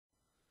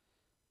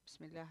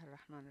Bismillah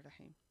ar-Rahman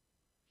ar-Rahim.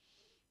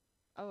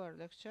 Our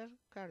lecture,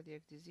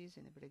 Cardiac Disease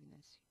in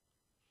Pregnancy.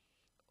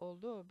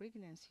 Although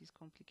pregnancies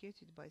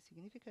complicated by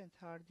significant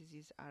heart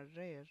disease are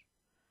rare,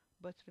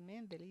 but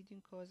remain the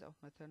leading cause of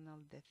maternal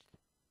death.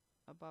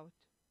 About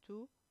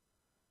 2.1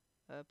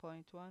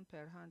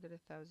 per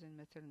 100,000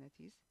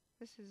 maternities.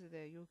 This is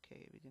the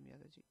UK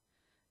epidemiology.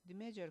 The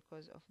major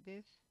cause of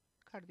death: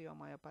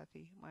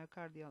 cardiomyopathy,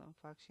 myocardial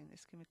infarction,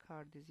 ischemic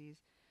heart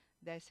disease,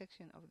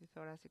 dissection of the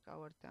thoracic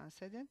aorta, and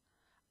sudden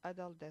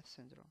adult death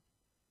syndrome.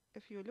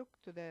 If you look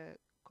to the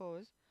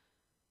cause,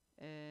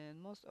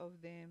 most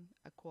of them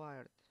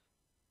acquired.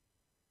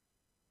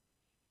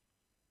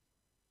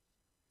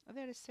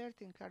 There is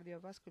certain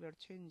cardiovascular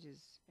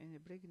changes in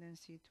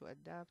pregnancy to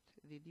adapt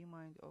the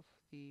demand of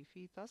the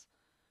fetus,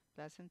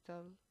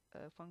 placental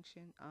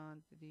function,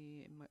 and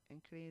the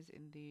increase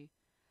in the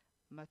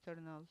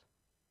maternal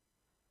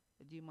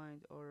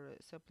demand or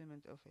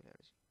supplement of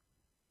energy.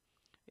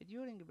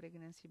 During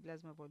pregnancy,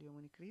 plasma volume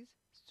increase,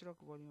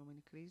 stroke volume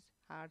increase,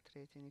 heart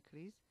rate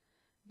increase.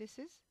 This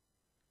is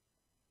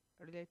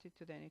related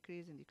to the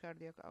increase in the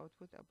cardiac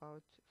output,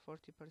 about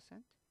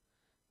 40%.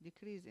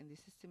 Decrease in the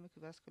systemic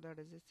vascular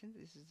resistance.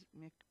 This is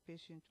make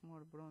patient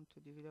more prone to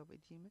develop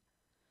edema.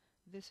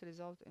 This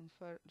results in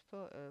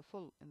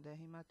fall in the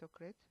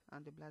hematocrit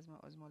and the plasma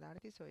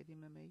osmolarity, so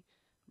edema may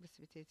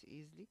precipitate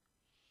easily.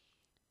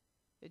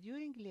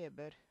 During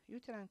labor,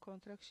 uterine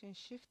contraction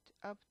shift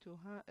up to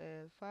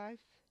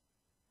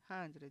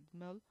 500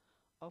 ml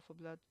of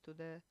blood to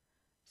the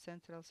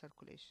central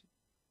circulation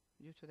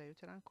due to the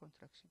uterine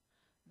contraction,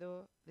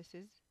 though this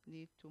is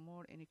lead to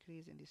more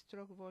increase in the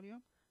stroke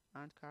volume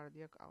and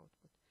cardiac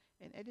output.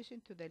 In addition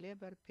to the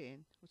labor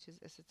pain, which is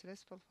a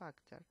stressful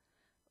factor,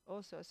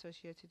 also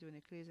associated with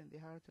increase in the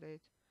heart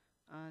rate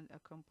and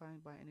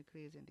accompanied by an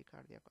increase in the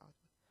cardiac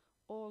output.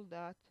 All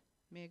that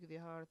make the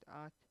heart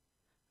at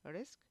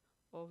risk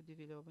of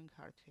developing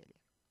heart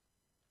failure.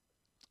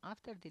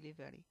 After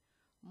delivery,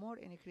 more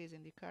increase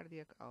in the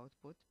cardiac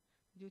output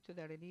due to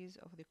the release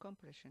of the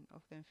compression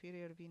of the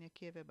inferior vena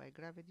cava by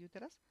gravid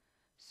uterus.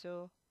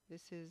 So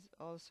this is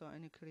also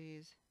an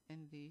increase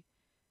in the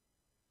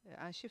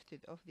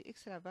unshifted of the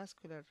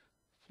extravascular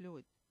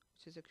fluid,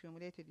 which is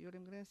accumulated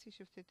during pregnancy,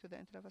 shifted to the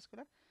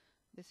intravascular.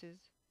 This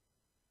is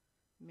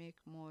make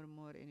more and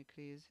more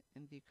increase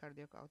in the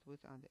cardiac output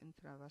and the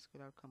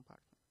intravascular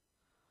compartment.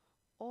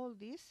 All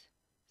these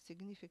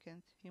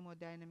significant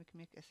hemodynamic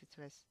make a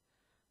stress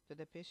to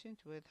the patient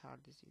with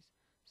heart disease.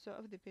 So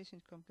if the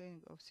patient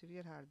complaining of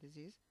severe heart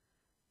disease,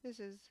 this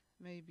is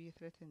maybe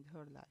threatened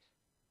her life.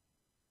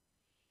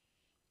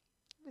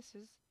 This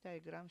is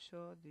diagram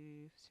show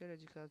the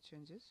physiological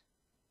changes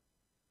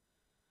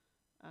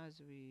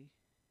as we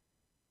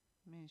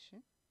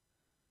mentioned.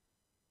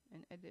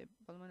 In the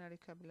pulmonary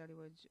capillary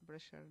wedge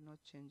pressure no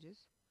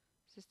changes.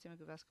 Systemic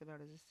vascular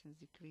resistance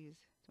decrease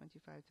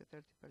 25 to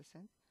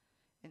 30%.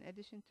 In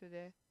addition to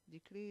the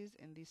decrease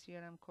in the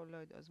serum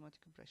colloid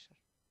osmotic pressure.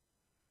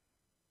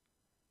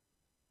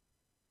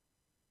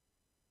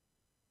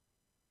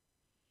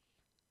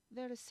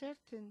 There is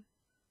certain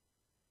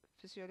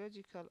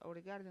physiological or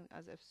regarding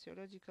as a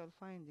physiological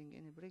finding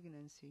in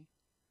pregnancy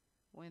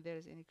when there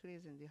is an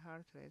increase in the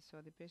heart rate,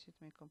 so the patient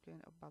may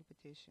complain of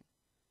palpitation,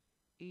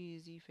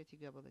 easy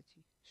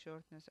fatigability,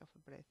 shortness of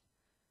breath,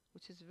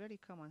 which is very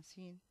common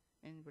seen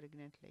in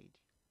pregnant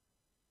lady.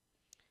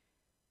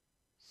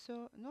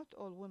 So not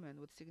all women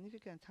with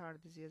significant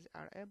heart disease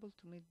are able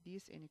to meet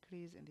this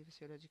increase in the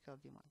physiological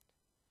demand,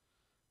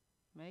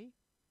 may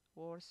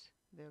worsen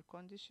their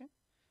condition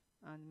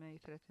and may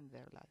threaten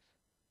their life.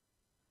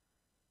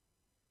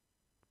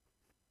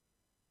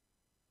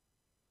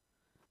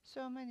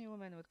 So many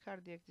women with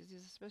cardiac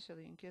disease,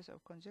 especially in case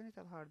of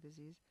congenital heart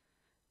disease,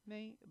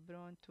 may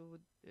prone to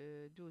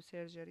do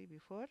surgery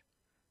before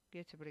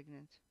get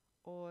pregnant,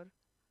 or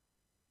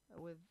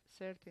with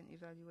certain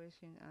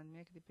evaluation and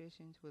make the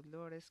patient with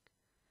low risk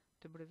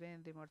to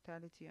prevent the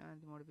mortality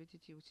and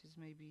morbidity which is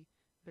maybe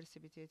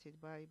precipitated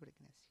by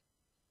pregnancy.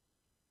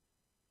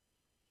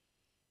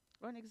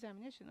 On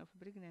examination of a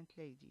pregnant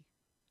lady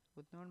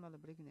with normal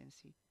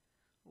pregnancy,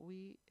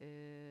 we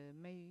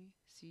may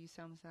see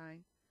some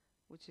sign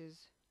which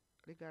is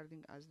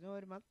regarding as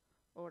normal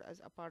or as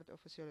a part of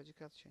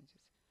physiological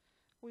changes.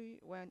 We,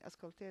 when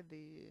auscultate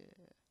the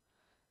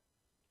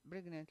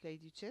pregnant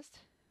lady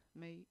chest,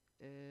 may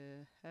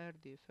hear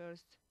the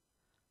first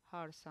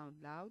heart sound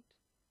loud,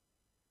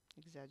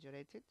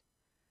 exaggerated.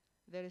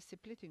 There is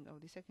splitting of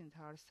the second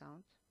heart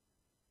sound,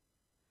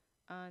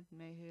 and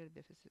may hear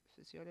the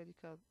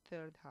physiological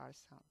third heart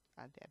sound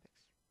at the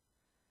apex.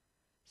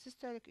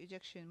 Systolic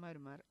ejection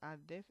murmur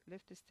at the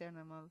left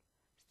sternal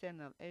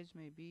edge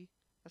may be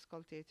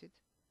auscultated.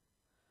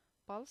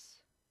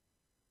 Pulse,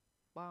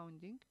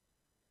 bounding,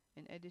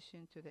 in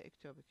addition to the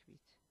ectopic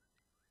beat.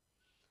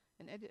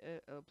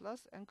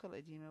 Plus ankle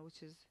edema,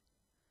 which is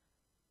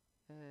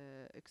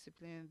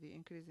explain the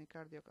increase in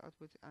cardiac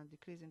output and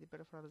decrease in the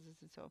peripheral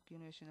resistance, so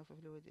accumulation of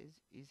fluid is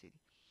easily.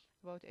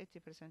 About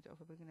 80% of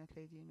a pregnant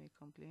lady may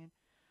complain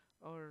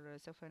or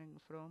suffering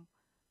from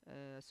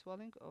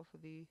swelling of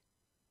the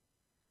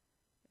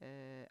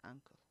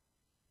ankle.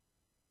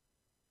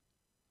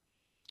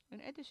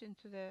 In addition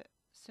to the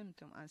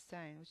symptom and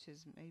sign which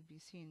is may be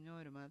seen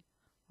normal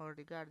or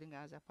regarding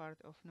as a part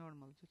of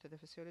normal due to the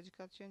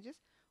physiological changes,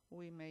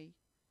 we may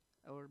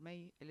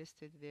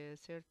listed the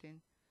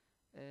certain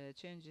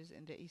changes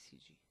in the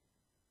ECG,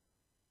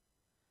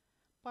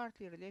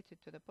 partly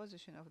related to the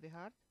position of the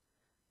heart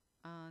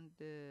and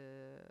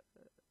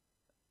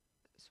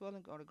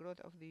swelling or growth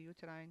of the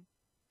uterine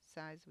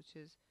size, which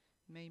is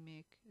may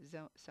make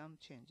some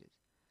changes.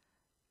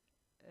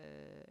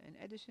 In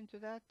addition to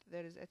that,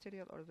 there is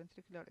atrial or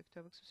ventricular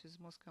ectopics, which is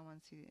most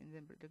common seen in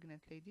the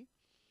pregnant lady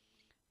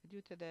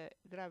due to the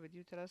gravid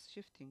uterus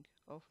shifting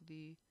of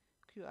the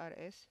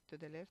QRS to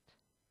the left,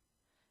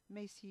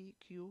 may see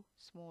Q,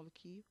 small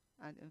q,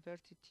 and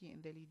inverted T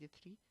in the lead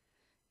 3,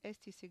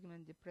 ST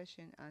segment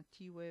depression and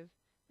T wave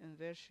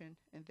inversion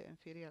in the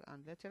inferior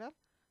and lateral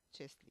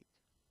chest lead.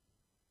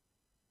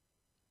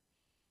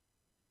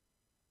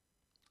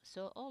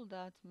 So all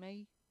that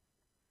may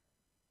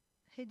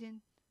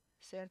hidden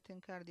certain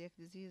cardiac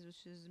disease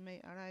which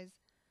may arise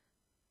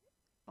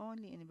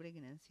only in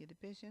pregnancy. The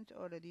patient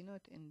already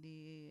not in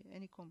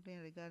any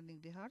complaint regarding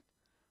the heart,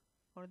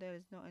 or there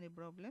is no any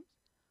problems,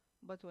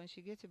 but when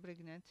she gets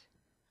pregnant,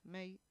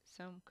 may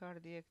some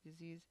cardiac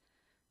disease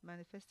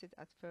manifested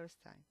at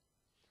first time.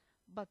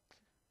 But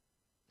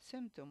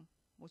symptom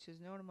which is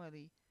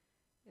normally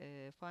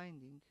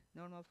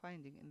normal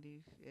finding in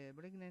the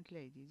pregnant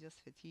lady,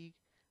 just fatigue,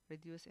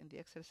 reduce in the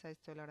exercise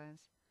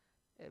tolerance,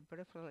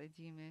 peripheral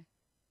edema,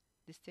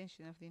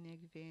 distension of the neck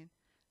vein,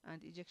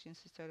 and ejection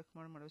systolic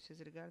murmur, which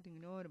is regarding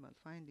normal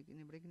finding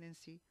in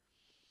pregnancy.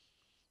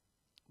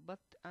 But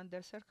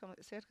under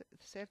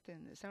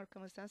certain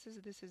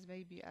circumstances, this is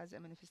maybe as a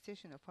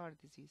manifestation of heart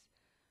disease.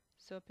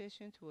 So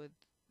patient with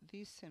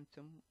these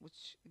symptoms,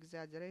 which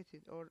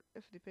exaggerated, or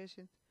if the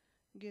patient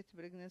get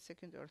pregnant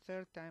second or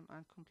third time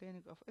and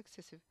complaining of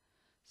excessive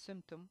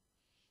symptom,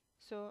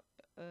 so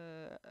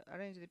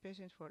arrange the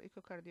patient for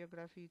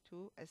echocardiography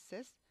to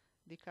assess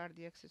the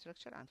cardiac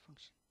structure and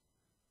function.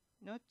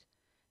 Not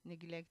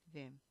neglect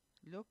them.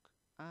 Look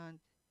and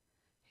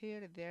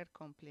hear their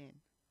complaint.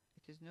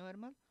 It is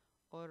normal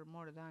or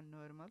more than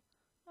normal,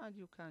 and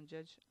you can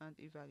judge and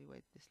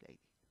evaluate this lady.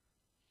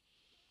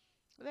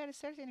 There is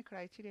certain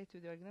criteria to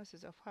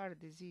diagnosis of heart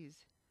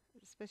disease,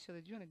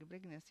 especially during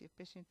pregnancy. If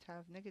patients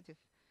have negative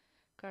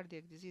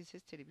cardiac disease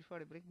history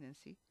before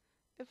pregnancy,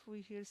 if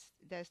we hear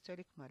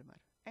diastolic murmur,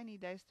 any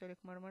diastolic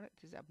murmur,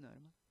 it is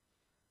abnormal.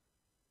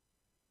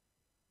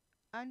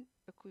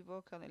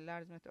 Unequivocal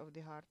enlargement of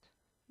the heart.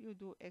 You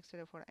do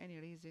X-ray for any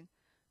reason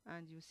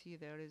and you see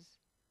there is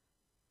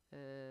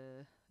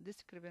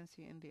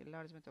discrepancy in the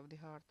enlargement of the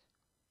heart.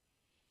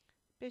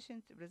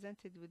 Patient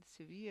presented with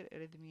severe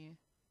arrhythmia,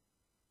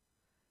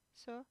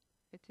 so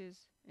it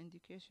is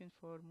indication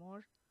for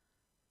more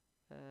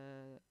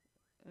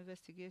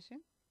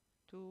investigation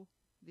to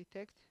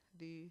detect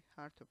the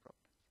heart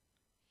problems.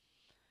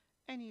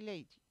 Any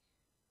lady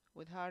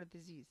with heart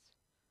disease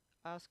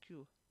ask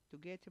you to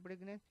get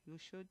pregnant, you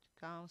should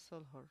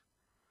counsel her.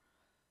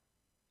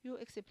 You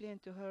explain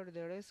to her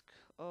the risk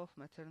of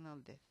maternal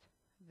death.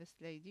 This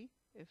lady,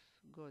 if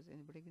goes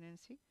in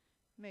pregnancy,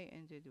 may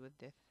end with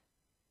death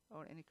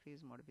or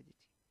increased morbidity.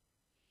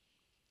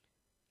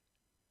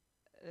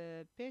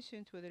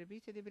 Patient with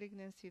repeated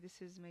pregnancy,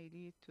 this may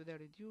lead to the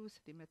reduce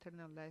the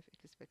maternal life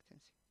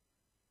expectancy.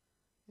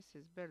 This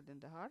is burden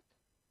the heart,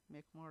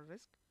 make more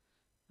risk,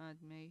 and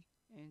may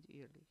end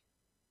early.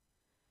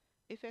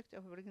 Effect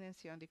of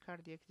pregnancy on the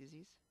cardiac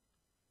disease.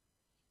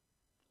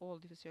 All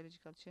the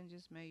physiological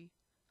changes may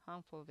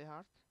harmful the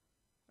heart.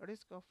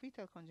 Risk of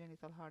fetal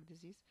congenital heart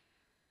disease.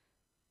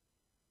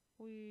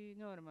 We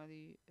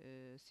normally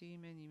see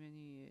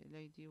many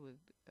lady with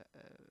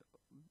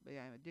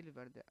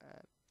delivered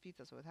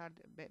fetus with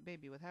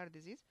baby with heart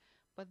disease,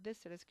 but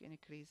this risk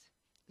increase,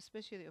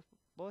 especially if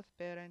both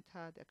parents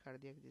had a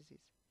cardiac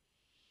disease.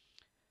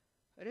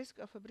 Risk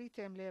of a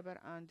preterm labor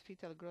and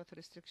fetal growth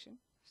restriction,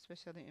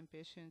 especially in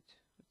patients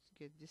who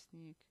get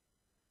dyspneic,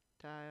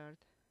 tired.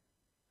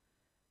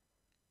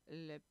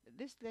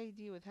 This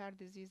lady with heart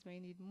disease may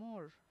need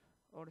more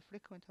or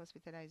frequent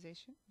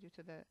hospitalization due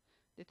to the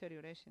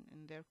deterioration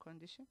in their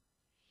condition.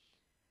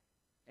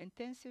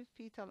 Intensive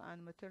fetal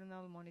and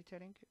maternal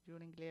monitoring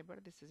during labor.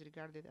 This is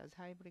regarded as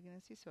high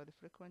pregnancy, so the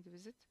frequent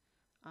visit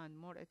and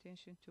more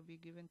attention to be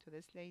given to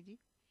this lady.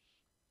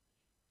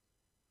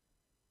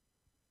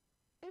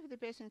 If the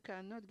patient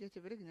cannot get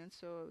pregnant,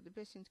 so the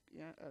patient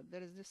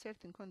there is a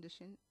certain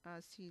condition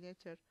as see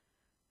later,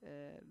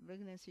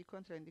 pregnancy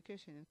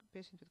contraindication in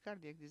patient with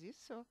cardiac disease,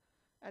 so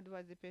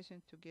advise the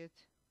patient to get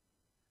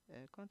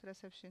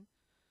contraception.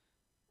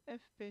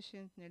 If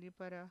patient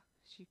nellipara,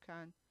 she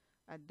can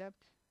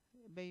adopt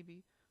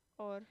baby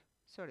or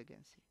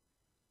surrogacy.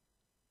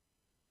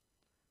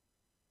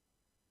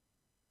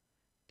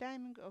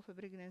 Timing of a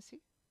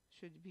pregnancy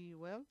should be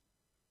well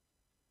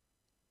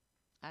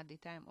at the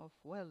time of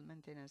well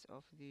maintenance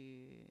of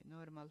the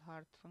normal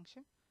heart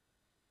function.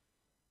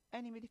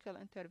 Any medical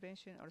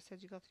intervention or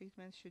surgical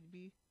treatment should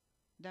be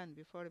done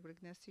before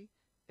pregnancy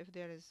if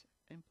there is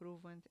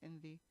improvement in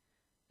the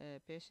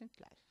patient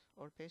life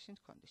or patient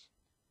condition.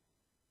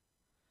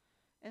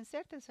 In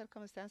certain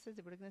circumstances,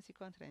 the pregnancy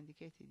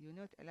contraindicated. You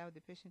not allow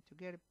the patient to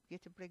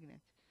get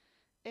pregnant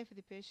if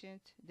the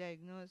patient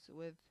diagnosed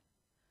with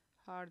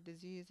heart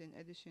disease in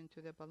addition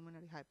to the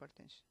pulmonary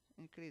hypertension,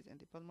 increase in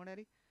the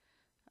pulmonary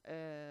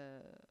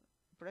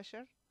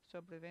pressure,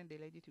 so prevent the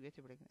lady to get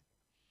pregnant.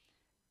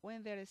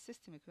 When there is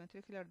systemic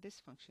ventricular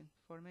dysfunction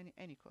for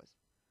any cause,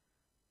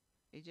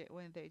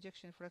 when the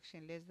ejection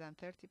fraction less than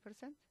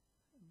 30%,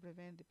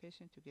 prevent the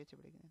patient to get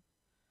pregnant.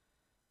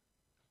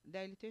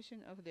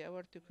 Dilatation of the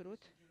aortic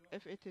root,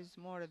 if it is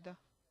more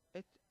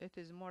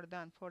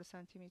than 4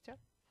 centimeter.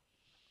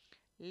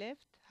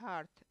 Left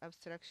heart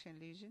obstruction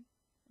lesion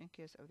in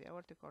case of the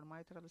aortic or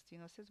mitral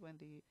stenosis when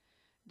the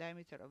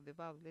diameter of the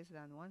valve less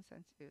than 1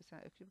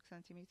 cubic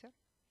centimeter.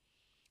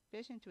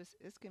 Patient with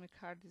ischemic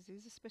heart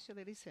disease,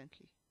 especially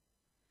recently,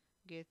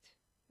 get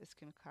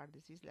ischemic heart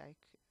disease like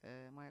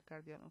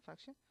myocardial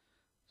infarction.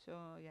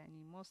 So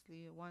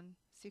mostly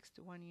 6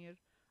 to 1 year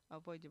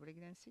avoid the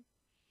pregnancy.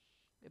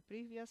 A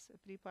previous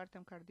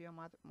prepartum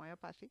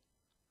cardiomyopathy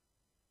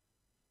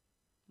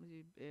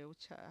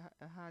which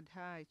had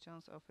high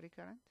chance of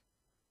recurrent.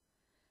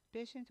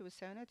 Patient with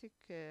cyanotic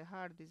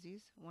heart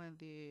disease when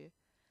the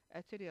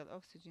arterial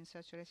oxygen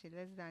saturation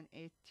less than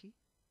 80.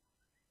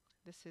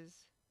 This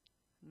is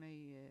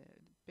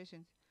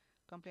patient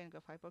complaining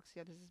of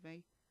hypoxia. This is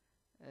may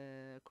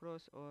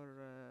cross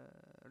or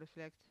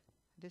reflect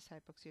this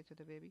hypoxia to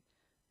the baby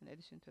in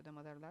addition to the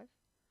mother life.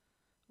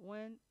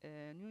 When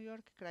New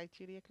York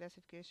criteria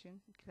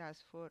classification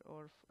class 4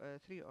 or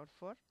 3 or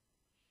 4,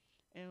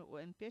 and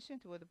when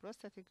patient with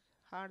prostatic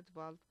heart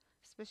valve,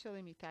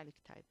 especially metallic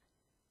type.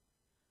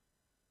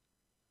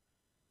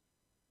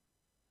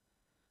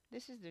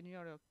 This is the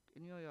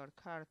New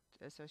York Heart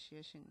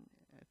Association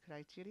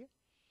criteria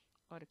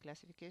or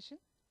classification.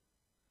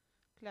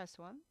 Class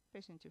 1,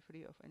 patient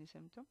free of any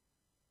symptom.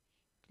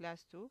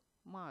 Class 2,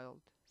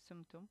 mild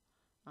symptom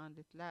and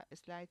a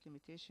slight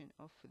limitation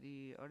of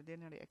the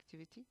ordinary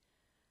activity.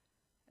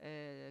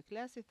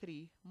 Class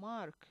 3,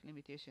 marked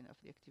limitation of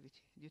the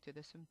activity due to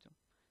the symptom,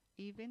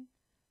 even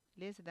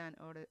less than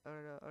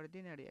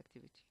ordinary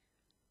activity.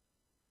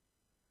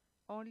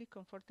 Only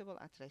comfortable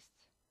at rest.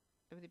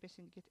 If the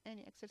patient gets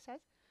any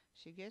exercise,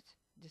 she gets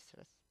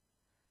distress.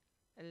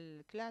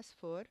 Class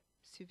 4,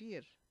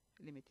 severe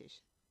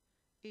limitation.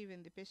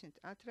 Even the patient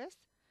at rest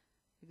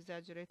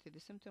exaggerated the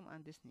symptom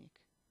and the sneak.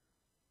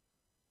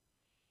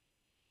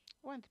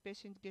 When the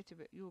patient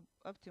you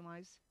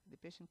optimize the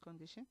patient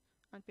condition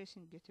and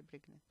patient get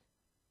pregnant.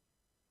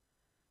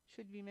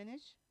 Should be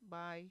managed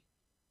by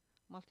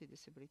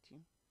multidisciplinary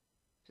team,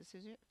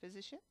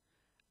 physician,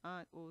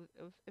 and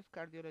if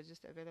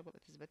cardiologist available,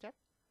 it is better.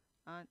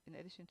 And in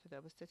addition to the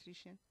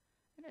obstetrician,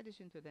 in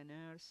addition to the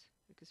nurse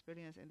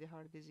experience in the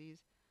heart disease,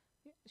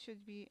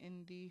 should be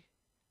in the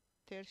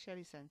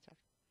tertiary center.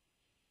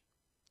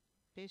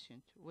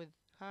 Patient with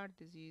heart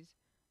disease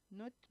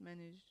not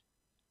managed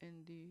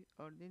in the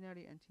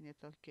ordinary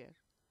antenatal care.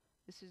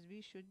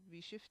 Should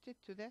be shifted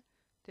to the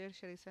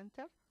tertiary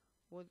center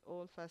with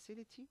all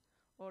facility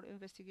or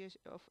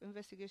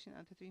investigation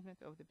and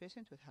treatment of the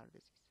patient with heart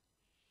disease.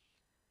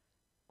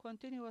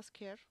 Continuous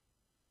care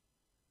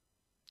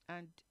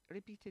and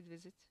repeated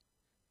visits.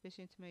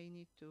 Patient may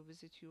need to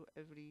visit you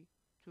every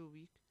 2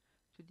 weeks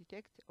to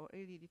detect or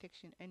early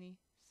detection any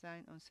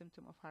sign or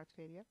symptom of heart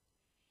failure.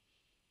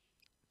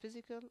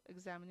 Physical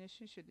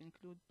examination should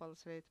include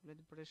pulse rate,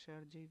 blood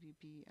pressure,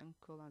 JVP,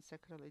 ankle and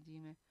sacral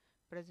edema,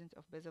 presence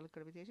of basal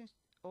crepitation.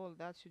 All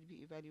that should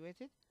be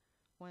evaluated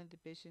when the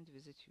patient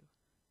visits you.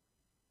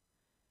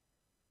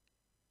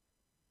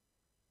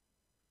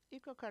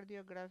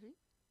 Echocardiography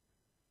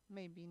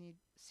may be need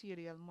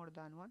serial more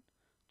than one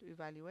to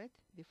evaluate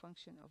the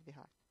function of the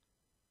heart.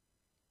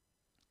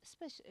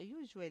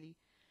 Usually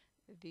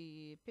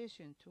the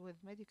patient with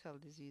medical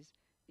disease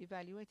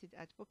evaluated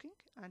at booking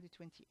and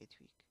 28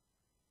 week.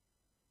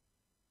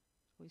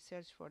 We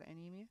search for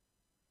anemia,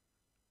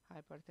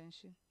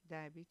 hypertension,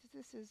 diabetes.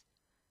 This is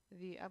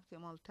the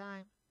optimal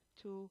time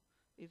to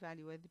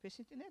evaluate the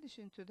patient. In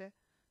addition to the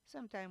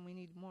sometimes we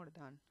need more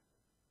than.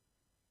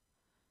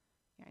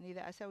 يعني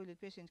إذا أسوي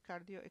للبيشنت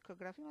كارديو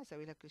إيكوغرافي ما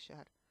أسوي لها كل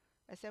شهر،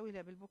 أسوي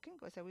لها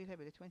بالبوكينج وأسوي لها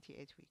بال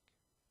 28 week.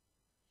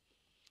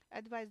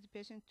 Advise the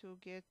patient to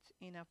get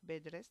enough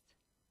bed rest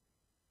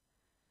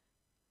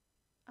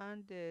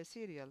and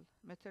serial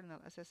maternal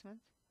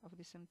assessment of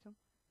the symptom,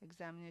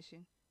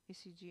 examination,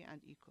 ECG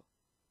and echo.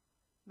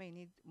 May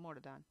need more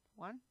than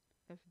one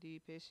if the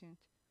patient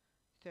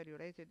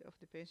deteriorated, of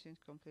the patient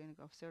complaining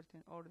of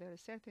certain or there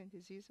is certain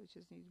disease which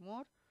is need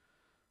more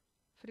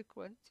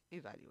frequent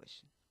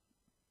evaluation.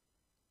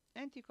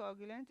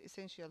 Anticoagulant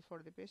essential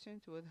for the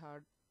patient with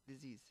heart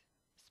disease,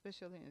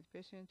 especially in the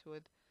patient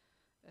with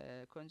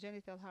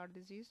congenital heart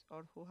disease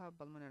or who have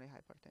pulmonary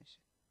hypertension.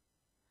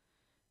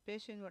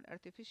 Patient with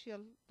artificial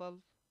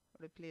valve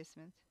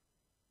replacement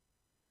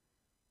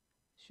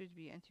should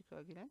be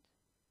anticoagulant,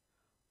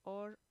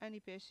 or any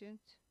patient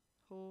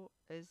who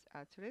is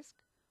at risk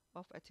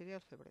of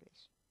atrial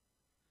fibrillation.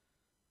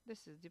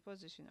 This is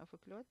deposition of a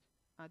clot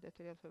and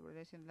atrial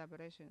fibrillation,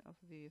 liberation of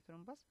the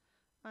thrombus,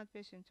 and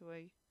patient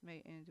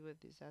may end with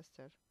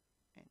disaster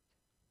end.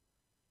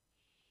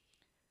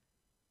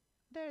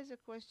 There is a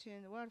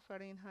question,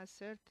 warfarin has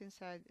certain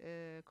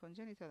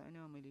congenital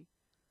anomaly,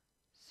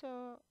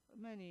 so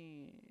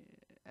many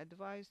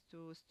advise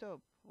to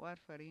stop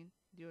warfarin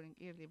during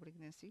early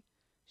pregnancy,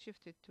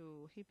 shift it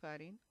to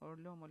heparin or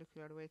low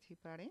molecular weight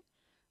heparin,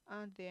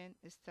 and then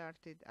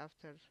started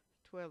after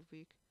 12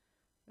 weeks.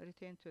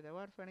 Return to the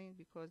warfarin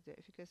because the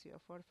efficacy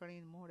of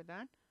warfarin more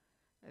than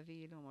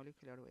the low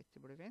molecular weight to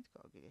prevent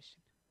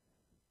coagulation.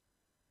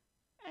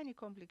 Any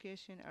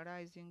complication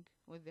arising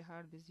with the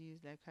heart disease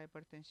like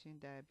hypertension,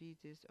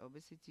 diabetes,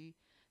 obesity,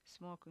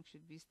 smoking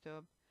should be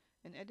stopped.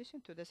 In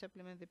addition to the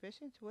supplement the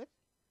patient with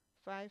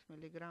 5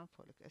 mg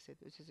folic acid,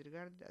 which is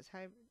regarded as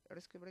high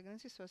risk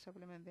pregnancy, so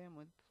supplement them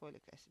with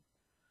folic acid.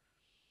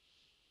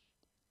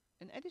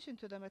 In addition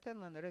to the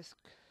maternal risk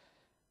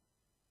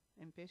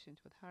in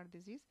patients with heart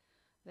disease,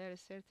 there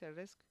is certain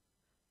risk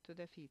to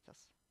the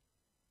fetus.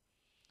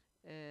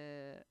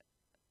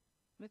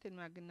 مثل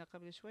ما قلنا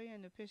قبل شوية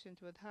إنه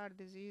patient with heart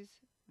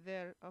disease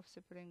their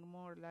offspring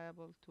more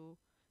liable to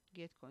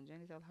get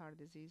congenital heart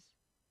disease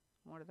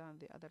more than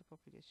the other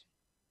population.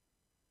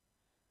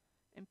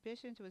 In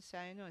patients with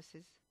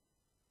cyanosis,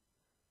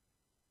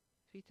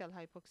 fetal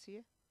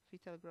hypoxia,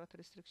 fetal growth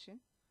restriction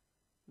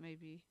may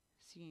be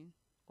seen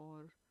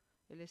or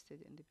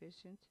listed in the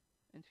patient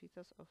and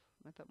fetus of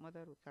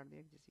mother with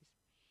cardiac disease.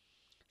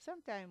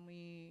 Sometimes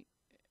we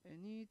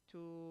need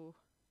to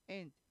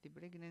end the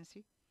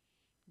pregnancy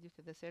due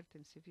to the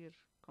certain severe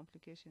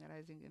complication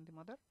arising in the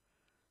mother,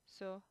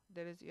 so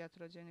there is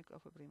iatrogenic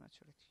of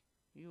prematurity.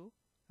 You,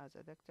 as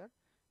a doctor,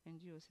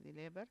 induce the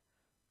labor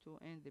to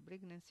end the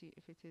pregnancy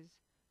if it is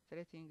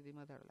threatening the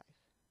mother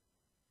life.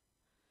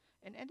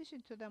 In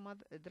addition to the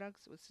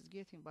drugs which is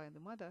getting by the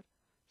mother,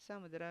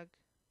 some drug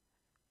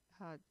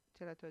had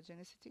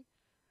teratogenicity,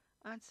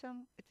 and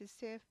some it is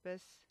safe,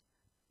 but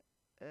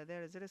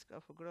there is risk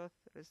of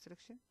growth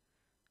restriction,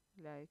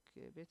 like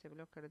beta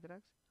blocker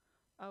drugs,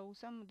 or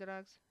some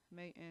drugs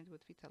may end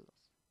with fetal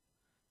loss,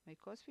 may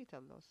cause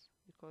fetal loss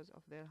because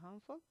of their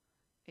harmful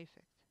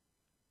effect.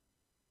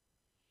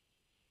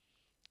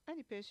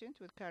 Any patient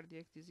with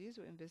cardiac disease,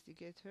 we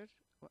investigate her,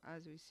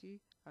 as we see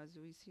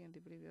in the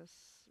previous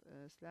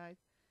slide,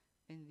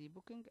 in the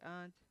booking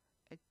and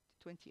at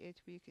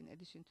 28 weeks, in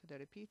addition to the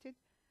repeated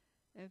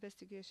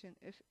investigation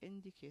if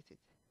indicated.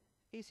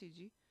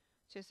 ECG,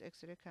 chest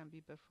X-ray can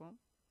be performed,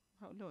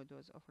 low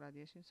dose of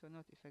radiation, so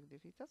not affect the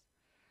fetus.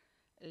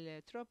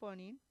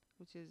 Troponin,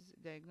 which is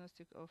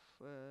diagnostic of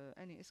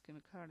any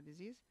ischemic heart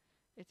disease,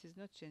 it is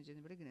not changed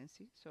in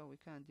pregnancy, so we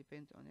can't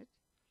depend on it.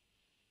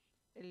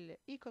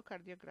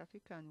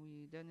 Echocardiography, can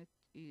we done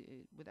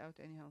it without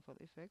any harmful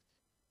effect,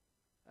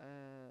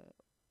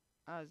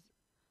 as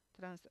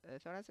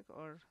thoracic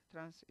or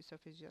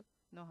transesophageal,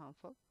 no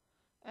harmful.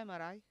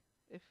 MRI,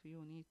 if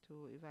you need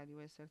to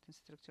evaluate certain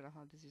structural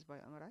heart disease by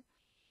MRI,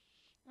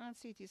 and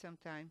CT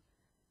sometime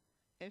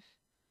if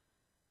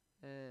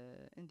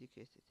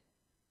indicated.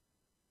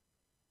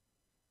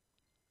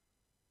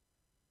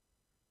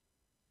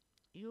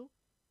 You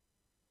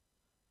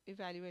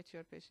evaluate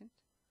your patient,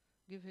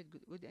 give it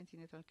good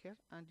antenatal care,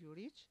 and you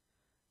reach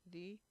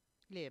the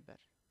labor.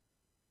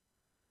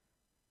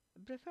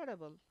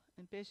 Preferable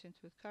in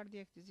patients with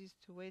cardiac disease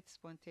to wait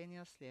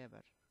spontaneous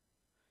labor,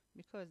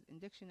 because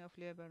induction of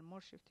labor,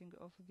 more shifting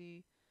of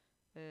the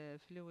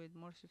fluid,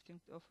 more shifting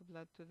of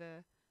blood to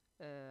the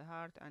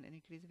heart, and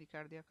increase the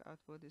cardiac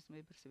output, this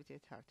may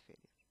precipitate heart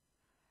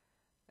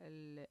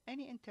failure.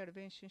 Any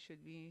intervention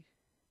should be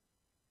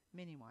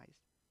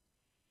minimized.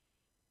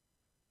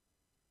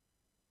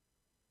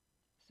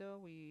 So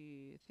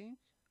we think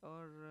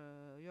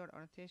your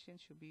orientation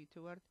should be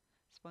toward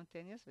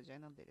spontaneous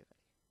vaginal delivery.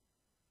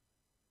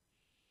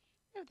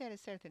 If there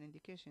is certain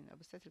indication,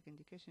 obstetric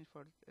indication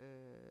for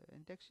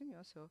induction, you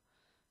also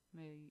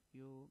may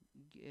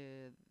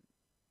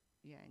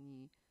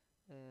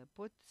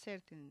put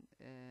certain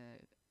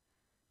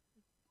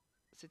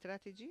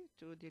strategy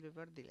to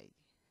deliver the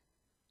lady.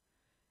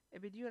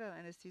 Epidural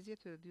anesthesia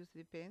to reduce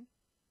the pain.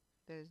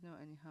 There is no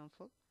any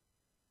harmful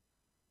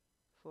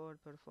for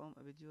perform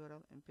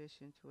epidural in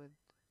patient with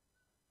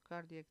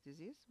cardiac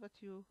disease, but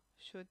you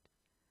should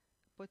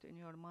put in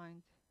your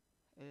mind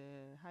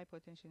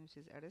hypotension, which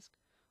is a risk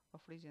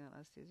of regional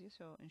anesthesia,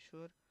 so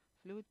ensure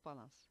fluid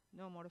balance,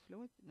 no more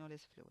fluid, no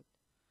less fluid.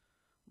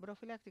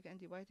 Prophylactic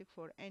antibiotic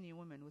for any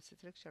woman with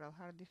structural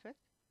heart defect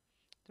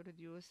to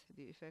reduce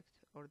the effect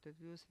or to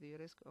reduce the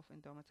risk of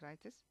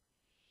endometritis.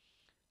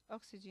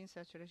 Oxygen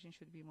saturation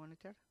should be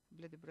monitored,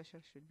 blood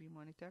pressure should be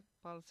monitored,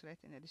 pulse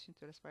rate in addition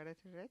to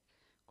respiratory rate,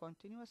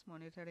 continuous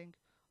monitoring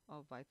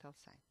of vital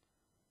sign.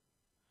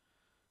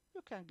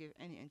 You can give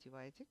any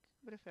antibiotic,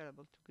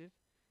 preferable to give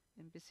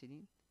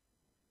ampicillin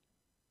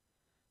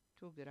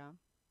 2 gram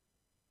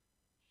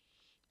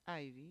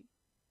IV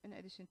in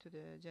addition to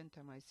the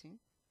gentamicin,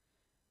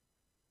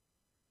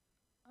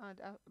 and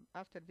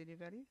after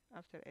delivery,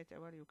 after 8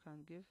 hours, you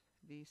can give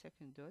the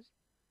second dose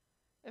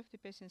If the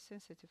patient is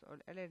sensitive or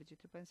allergic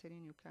to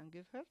penicillin, you can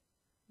give her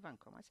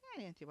vancomycin,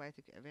 any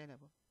antibiotic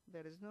available.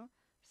 There is no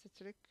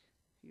strict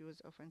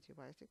use of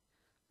antibiotic,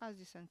 as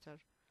the center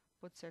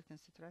put certain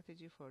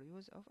strategy for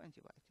use of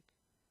antibiotic.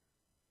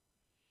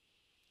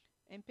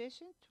 In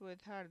patient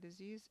with heart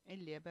disease,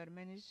 الليبر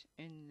manage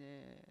in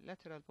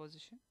lateral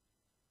position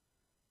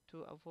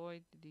to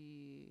avoid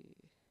the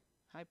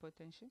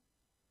hypotension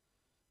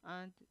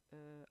and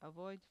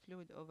avoid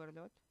fluid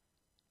overload.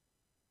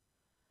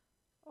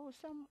 Or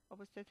some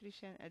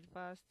obstetrician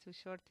advise to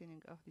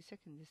shortening of the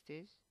second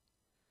stage.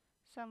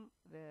 Some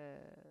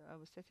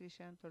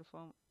obstetrician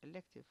perform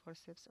elective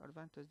forceps or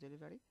venous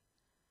delivery.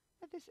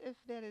 That is if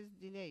there is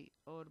delay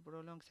or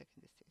prolonged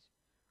second stage.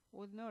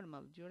 With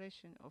normal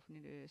duration of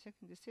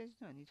second stage,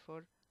 no need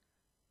for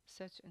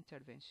such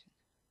intervention.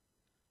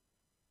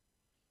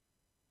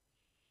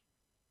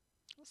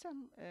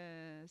 Some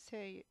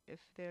say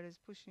if there is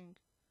pushing,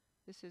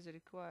 this is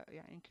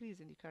increase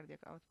in the cardiac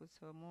output,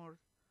 so more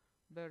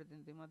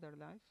burden the mother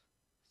life,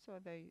 so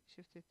they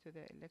shifted to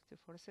the elective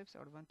forceps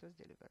or venous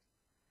delivery.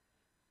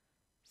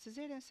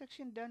 Cesarean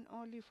section done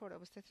only for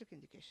obstetric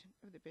indication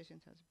if the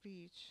patient has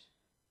breech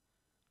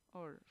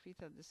or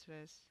fetal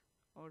distress,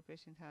 or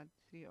patient had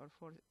 3 or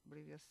 4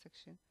 previous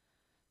section.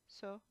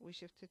 So we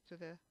shifted to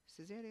the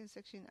cesarean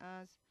section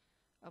as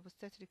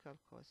obstetrical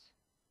cause.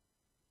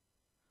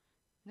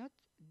 Not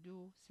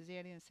do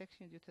cesarean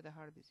section due to the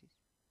heart disease.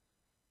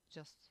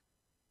 Just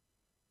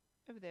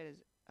if there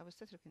is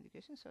obstetric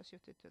indication, so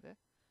shifted to the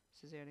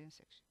cesarean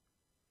section.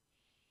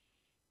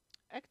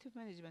 Active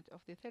management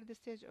of the third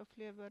stage of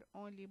labor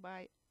only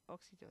by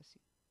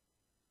oxytocin.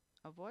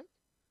 Avoid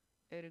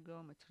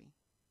ergometry.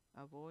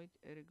 Avoid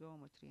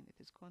ergometry. It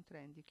is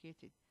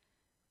contraindicated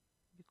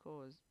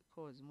because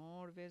cause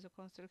more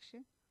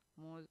vasoconstriction,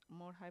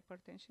 more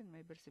hypertension,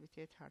 may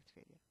precipitate heart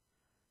failure.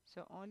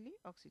 So only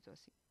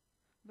oxytocin.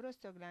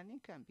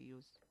 Prostaglandin can be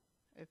used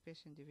if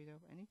patient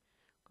develop any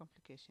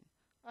complication.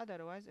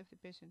 Otherwise, if the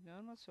patient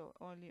normal, so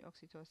only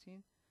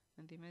oxytocin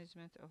in the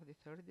management of the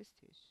third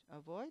stage.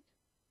 Avoid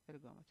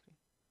ergometry.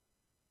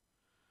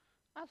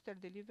 After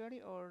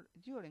delivery or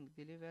during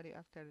delivery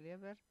after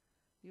labor,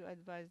 you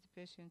advise the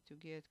patient to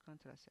get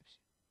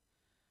contraception.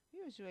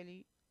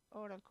 Usually,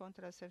 oral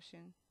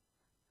contraception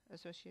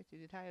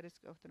associated with high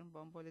risk of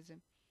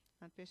thromboembolism,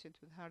 and patients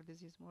with heart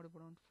disease more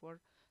prone for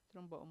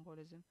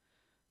thromboembolism.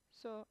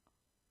 So,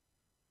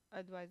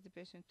 advise the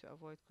patient to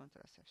avoid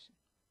contraception.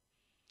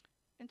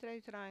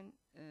 Intrauterine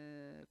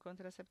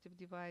contraceptive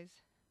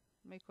device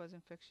may cause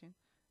infection,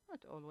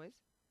 not always,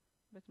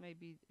 but may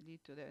lead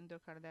to the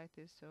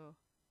endocarditis, so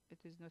it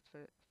is not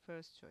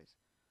first choice.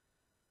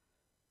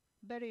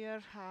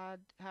 Barrier had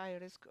high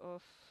risk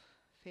of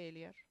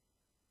failure.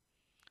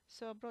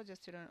 So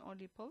progesterone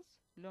only pills,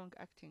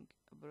 long-acting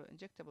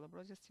injectable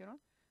progesterone,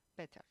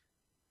 better,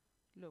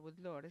 with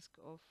low risk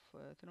of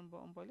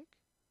thromboembolic,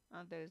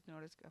 and there is no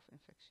risk of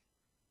infection.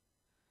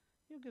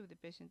 You give the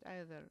patient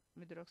either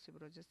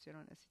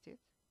medroxyprogesterone acetate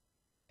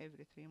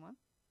every 3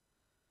 months,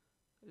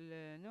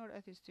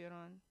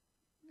 norethistierone,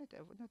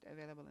 not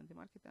available in the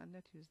market and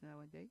not used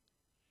nowadays.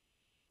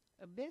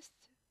 Best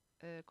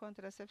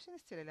contraception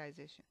is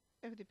sterilization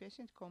if the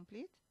patient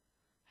complete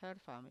her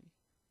family,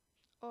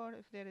 or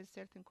if there is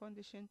certain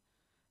condition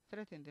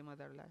threaten the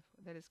mother life.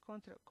 There is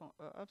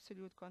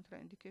absolute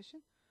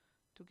contraindication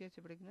to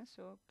get pregnant,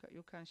 so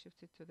you can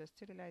shift it to the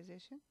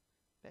sterilization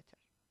better.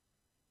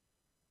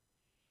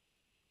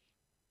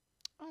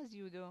 As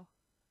you know,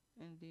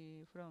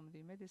 from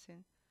the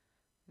medicine,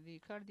 the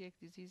cardiac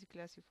disease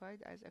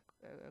classified as a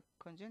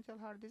congenital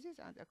heart disease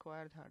and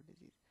acquired heart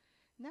disease.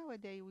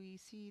 Nowadays, we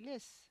see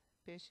less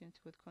patients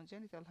with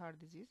congenital heart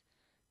disease,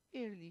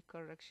 early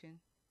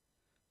correction,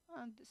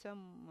 and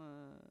some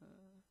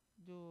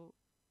do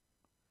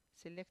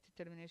select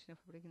termination of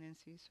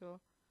pregnancy, so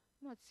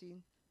not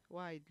seen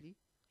widely.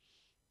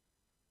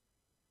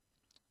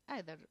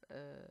 Either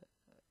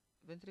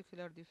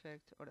ventricular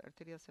defect or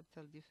arterial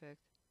septal defect,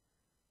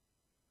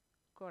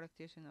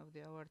 correction of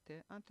the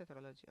aorta, and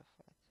tetralogy of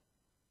fat.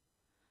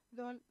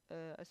 Though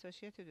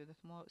associated with a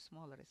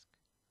small risk.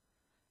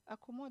 A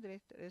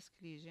moderate risk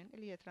lesion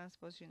اللي هي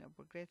transposition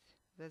of great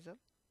vessel,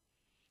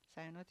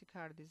 cyanotic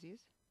heart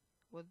disease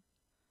with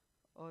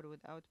or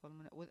without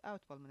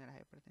pulmonary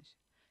hypertension.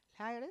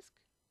 High risk,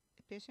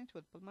 a patient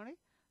with pulmonary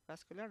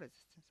vascular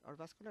resistance or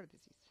vascular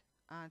disease,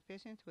 and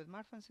patient with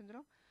Marfan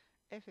syndrome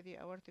if the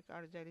aortic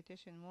arch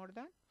dilatation more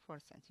than 4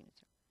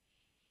 centimeters.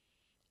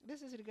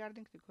 This is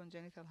regarding the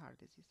congenital heart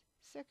disease.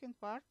 Second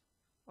part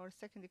or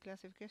second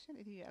classification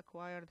is the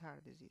acquired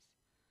heart disease,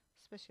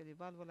 especially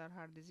valvular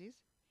heart disease,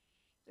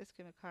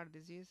 ischemic heart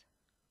disease,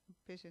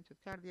 patient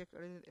with cardiac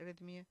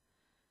arrhythmia,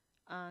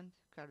 and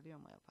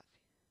cardiomyopathy.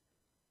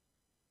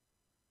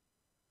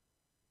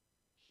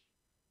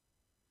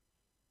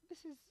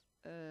 This is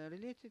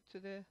related to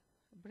the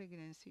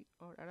pregnancy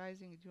or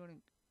arising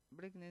during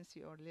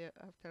pregnancy or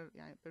after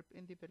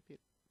in the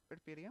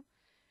puerperium,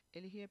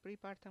 اللي هي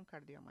prepartum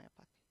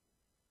cardiomyopathy.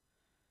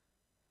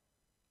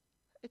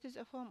 It is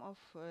a form of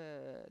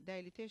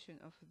dilatation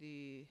of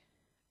the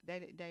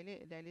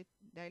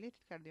dilated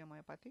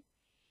cardiomyopathy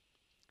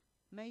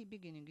may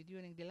begin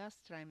during the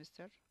last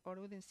trimester or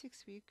within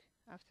 6 weeks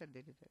after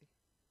delivery,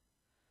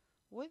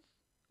 with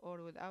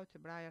or without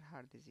prior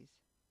heart disease.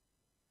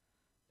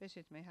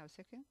 Patient may have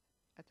second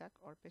attack,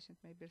 or patient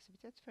may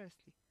precipitate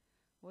firstly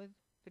with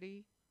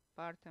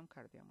prepartum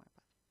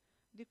cardiomyopathy.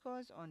 The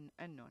cause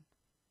unknown,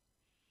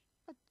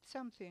 but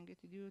something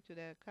due to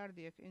the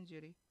cardiac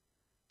injury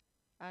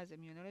as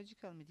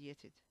immunological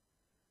mediated.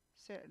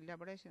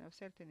 Elaboration of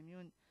certain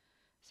immune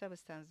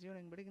substance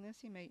during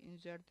pregnancy may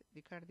injure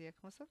the cardiac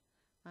muscle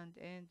and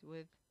end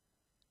with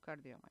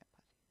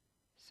cardiomyopathy.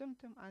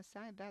 Symptom and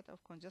sign that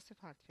of congestive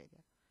heart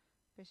failure.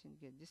 Patient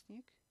get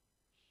dyspneic,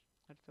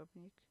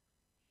 orthopneic.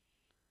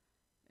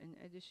 In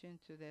addition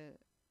to the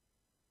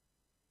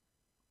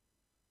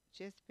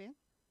chest pain,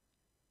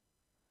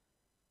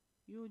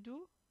 you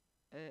do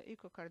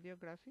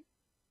echocardiography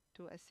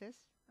to assess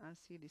and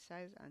see the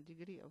size and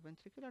degree of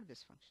ventricular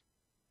dysfunction.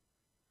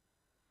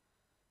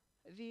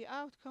 The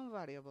outcome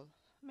variable.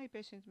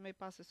 Patient may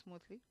pass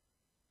smoothly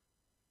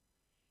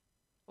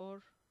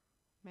or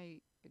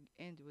may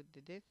end with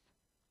the death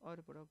or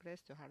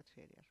progress to heart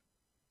failure.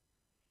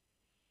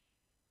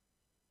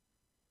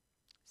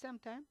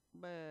 Sometimes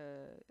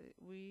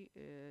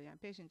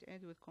patient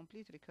end with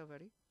complete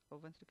recovery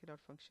of ventricular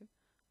function,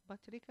 but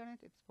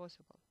recurrent it's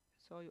possible.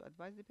 So you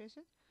advise the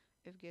patient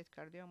if get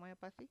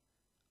cardiomyopathy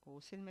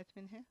وسلمت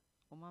منها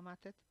وما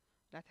ماتت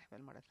لا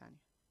تحمل مرة ثانية.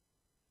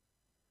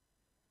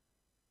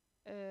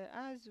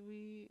 As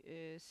we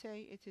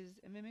say, it is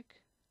a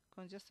mimic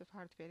congestive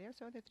heart failure,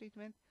 so the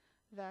treatment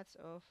that's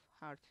of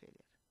heart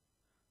failure,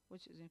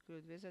 which is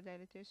include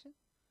vasodilatation,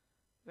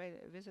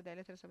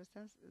 vasodilator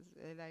substances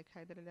like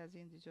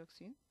hydralazine,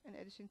 digoxin, in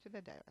addition to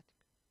the diuretic.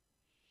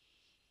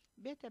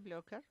 Beta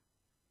blocker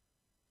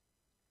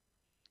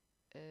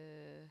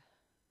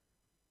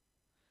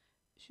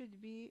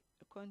should be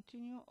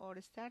continue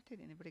or started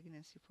in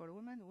pregnancy for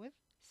women with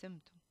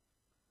symptom.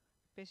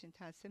 Patient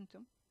has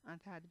symptom and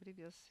had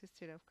previous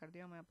history of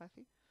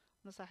cardiomyopathy.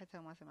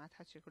 نصحتها ما سمعت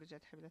حكيك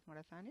ورجعت حبلت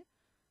مرة ثانية.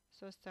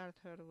 So start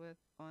her with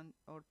on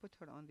or put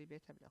her on the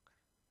beta blocker.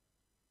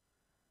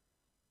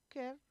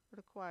 Care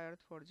required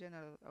for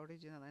general or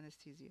regional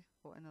anesthesia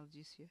or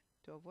analgesia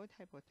to avoid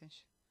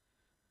hypotension.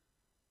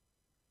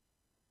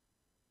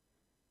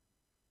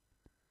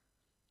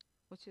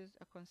 Which is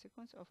a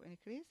consequence of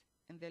increase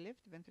in the left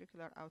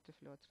ventricular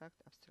outflow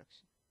tract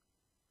obstruction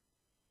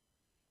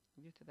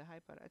due to the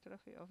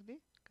hypertrophy of the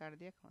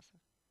cardiac muscle.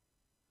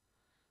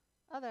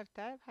 Other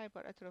type,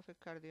 hypertrophic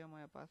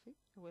cardiomyopathy,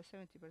 where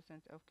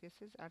 70% of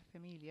cases are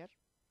familiar,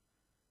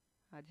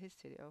 had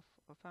history of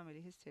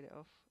family history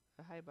of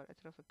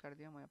hypertrophic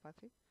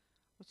cardiomyopathy,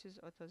 which is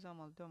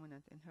autosomal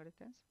dominant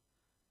inheritance,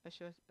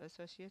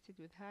 associated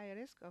with high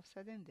risk of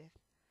sudden death.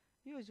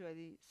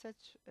 Usually,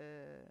 such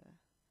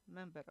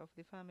member of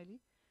the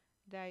family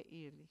die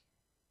early.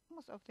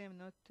 Most of them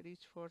not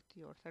reach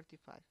 40 or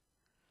 35.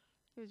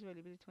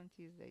 Usually, by the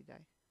 20s they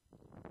die.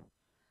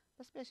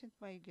 This patient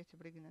might get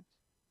pregnant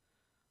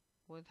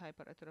with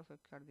hypertrophic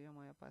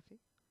cardiomyopathy.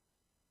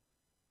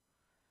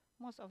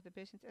 Most of the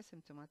patients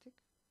asymptomatic.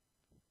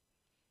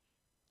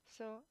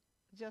 So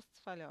just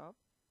follow up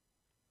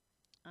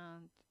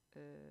and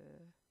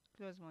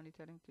close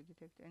monitoring to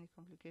detect any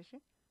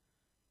complication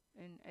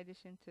in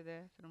addition to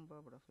the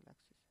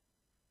thromboprophylaxis.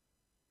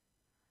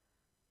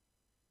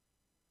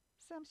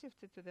 Some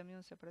shifted to the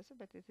immune suppressor,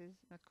 but it is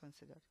not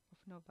considered of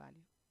no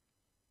value.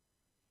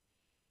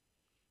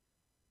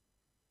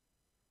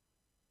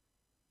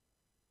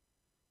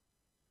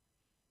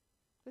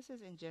 This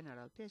is in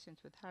general. Patient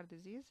with heart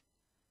disease,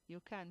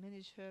 you can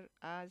manage her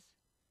as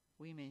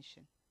we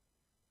mentioned.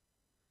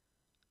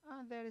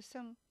 And there is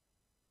some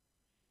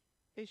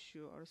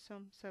issue or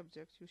some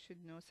subject you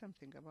should know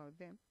something about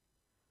them,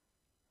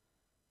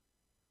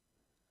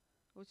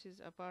 which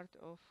is a part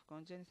of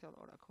congenital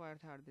or acquired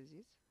heart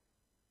disease.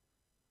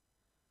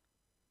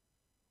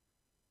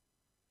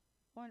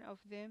 One of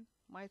them,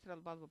 mitral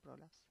valve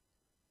prolapse.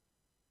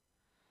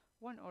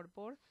 One or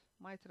both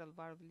mitral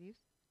valve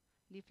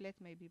leaflet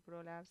may be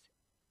prolapse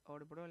or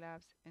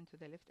prolapse into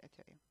the left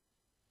atrium.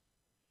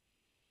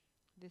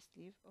 This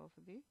leaf of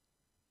the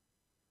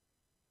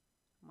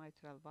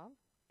mitral valve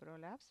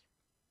prolapse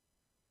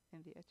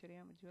in the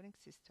atrium during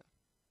systole.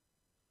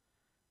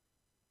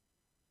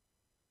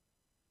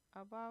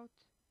 About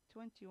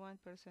 21%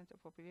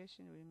 of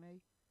population we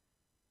may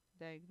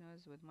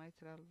diagnose with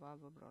mitral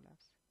valve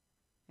prolapse.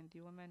 In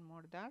the women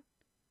more than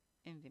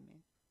in the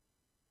men.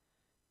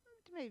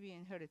 It may be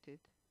inherited.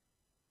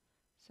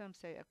 Some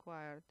say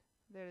acquired.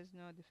 There is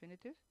no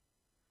definitive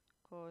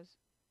cause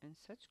in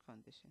such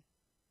condition.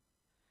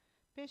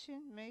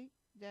 Patient may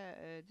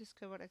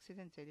discover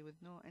accidentally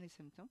with no any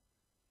symptom.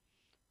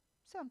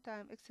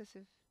 Sometimes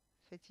excessive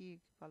fatigue,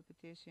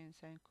 palpitation,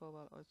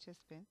 syncopal or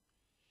chest pain.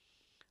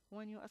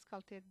 When you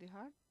auscultate the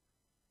heart,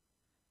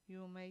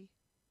 you may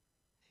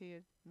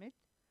hear mid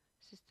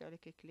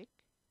systolic click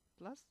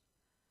plus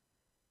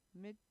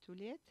mid to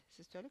late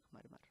systolic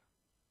murmur.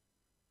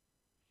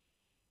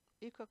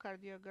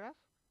 Echocardiograph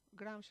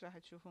جرام راح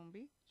تشوفون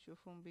بيه؟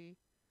 تشوفون بيه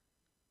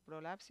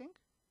prolapsing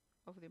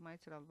of the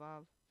mitral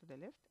valve to the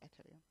left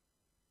atrium.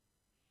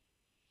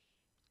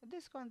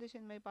 This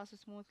condition may pass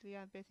smoothly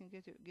and patient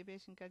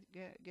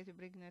get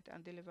pregnant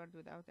and delivered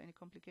without any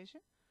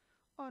complication,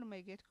 or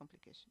may get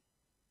complication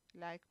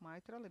like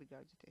mitral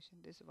regurgitation.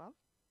 This valve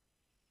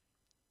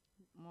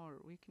more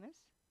weakness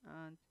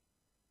and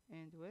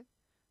end with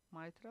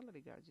mitral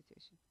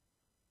regurgitation,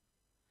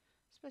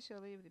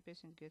 especially if the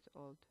patient gets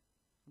old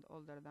and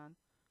older than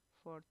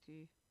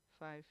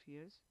 45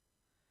 years.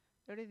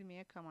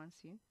 Arrhythmia common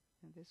seen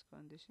in this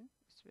condition,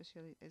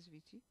 especially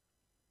SVT.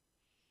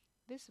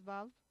 This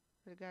valve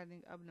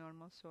regarding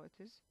abnormal, so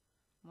it is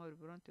more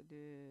prone to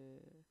the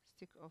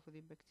stick of the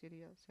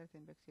bacteria,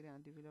 certain bacteria,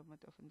 and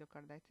development of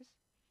endocarditis.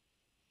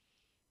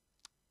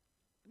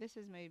 This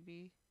is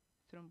maybe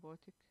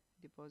thrombotic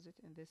deposit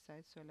in this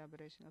site, so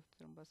elaboration of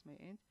thrombus may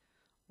end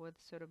with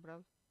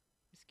cerebral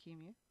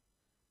ischemia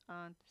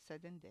and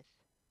sudden death.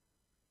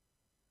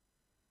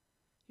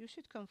 You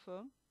should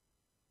confirm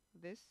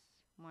this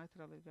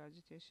mitral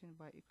regurgitation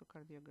by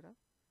echocardiogram.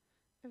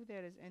 If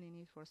there is any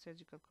need for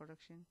surgical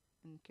correction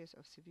in case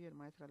of severe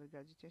mitral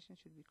regurgitation,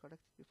 should be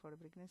corrected before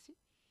pregnancy.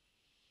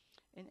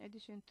 In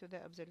addition to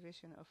the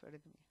observation of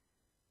arrhythmia,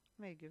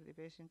 may give the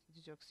patient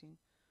digoxin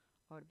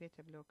or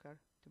beta blocker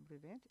to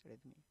prevent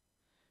arrhythmia.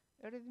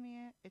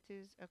 Arrhythmia, it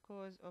is a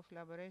cause of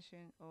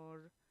elaboration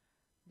or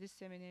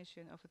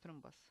dissemination of a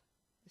thrombus.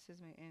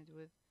 This may end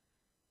with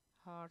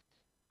heart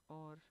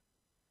or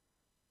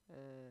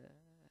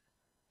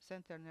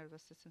central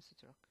nervous system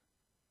stroke.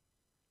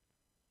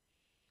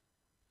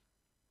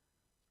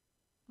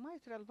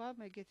 Mitral valve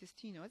may get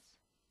stenosis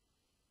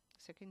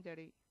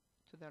secondary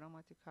to the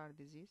rheumatic heart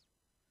disease,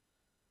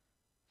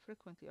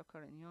 frequently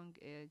occur in young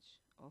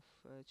age of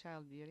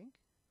childbearing,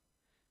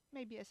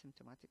 may be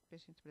asymptomatic.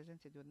 Patient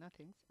presented with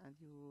nothing, and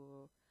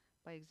you,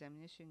 by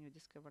examination, you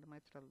discover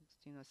mitral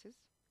stenosis,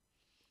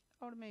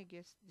 or may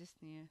get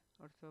dyspnea,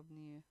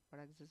 orthopnea,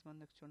 paroxysmal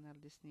nocturnal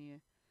dyspnea,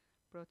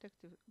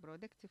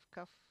 productive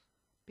cough,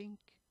 pink,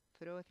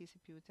 throaty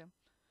sputum,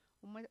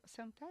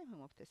 sometimes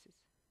hemoptysis.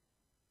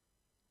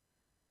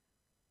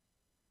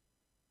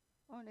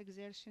 On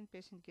exertion,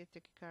 patient get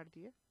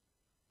tachycardia,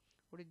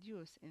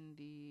 reduce in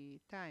the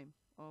time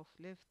of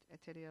left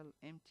atrial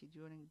empty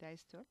during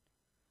diastole.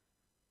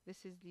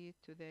 This is lead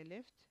to the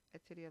left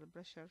atrial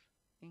pressure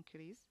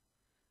increase,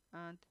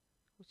 and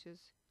which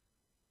is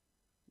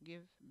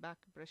give back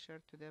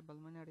pressure to the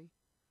pulmonary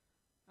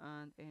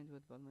and end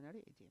with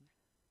pulmonary edema.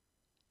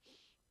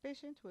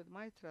 Patient with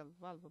mitral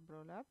valve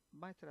prolapse,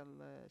 mitral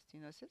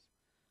stenosis.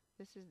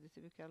 This is the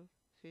typical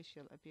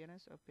facial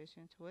appearance of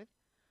patient with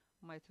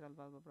mitral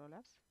valve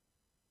prolapse.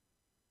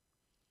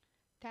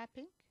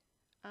 Tapping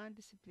and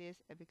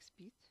displace apex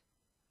beat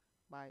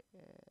by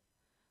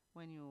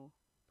when you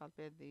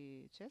palpate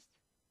the chest.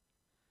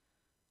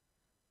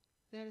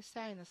 There is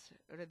sinus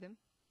rhythm,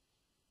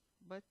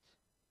 but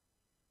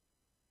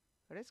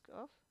risk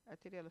of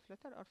atrial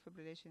flutter or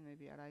fibrillation may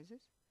be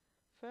arises.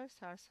 First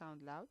heart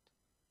sound loud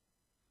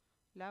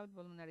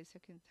pulmonary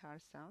second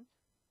heart sound,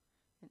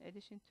 in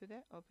addition to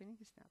the opening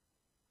snap.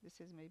 This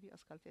is maybe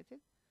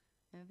auscultated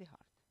in the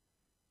heart.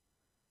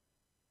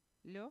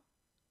 Low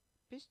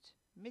pitched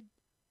mid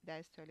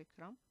diastolic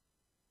rump.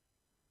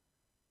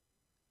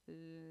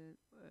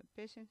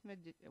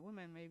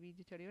 Women may be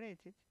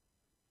deteriorated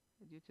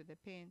due to the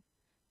pain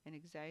and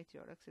anxiety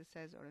or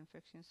exercise or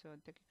infection, so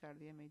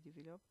tachycardia may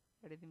develop,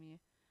 arrhythmia,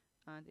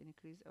 and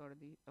increase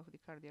of the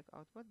cardiac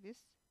output. This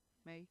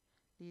may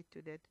lead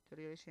to the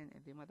deterioration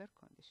in the mother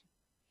condition.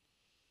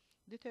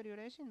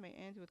 Deterioration may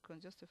end with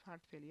congestive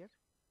heart failure.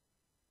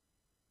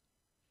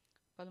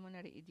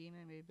 Pulmonary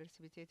edema may be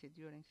precipitated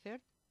during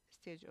third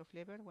stage of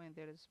labor when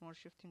there is more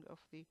shifting of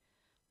the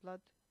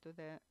blood to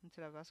the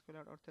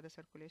intravascular or to the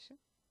circulation.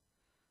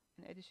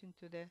 In addition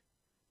to the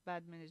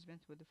bad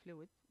management with the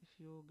fluid, if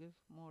you give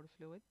more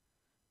fluid,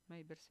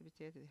 may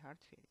precipitate the heart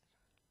failure.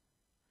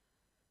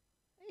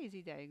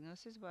 Easy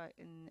diagnosis by,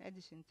 in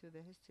addition to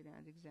the history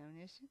and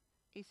examination,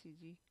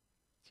 ECG,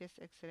 chest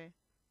X-ray,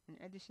 in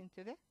addition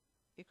to the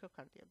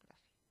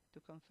echocardiography to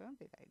confirm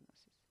the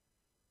diagnosis.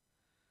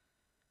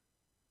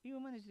 You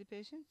manage the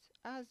patient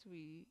as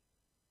we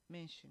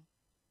mentioned,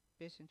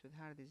 patient with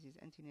heart disease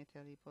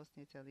antenatally,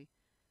 postnatally,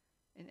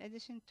 in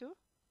addition to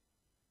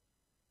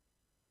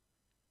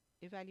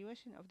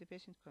evaluation of the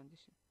patient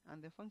condition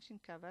and the function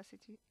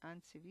capacity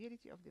and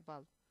severity of the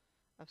valve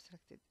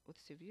obstructed. With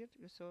severe,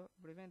 you so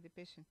prevent the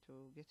patient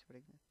to get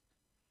pregnant,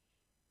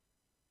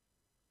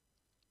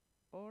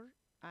 or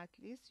at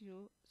least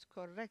you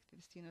correct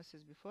the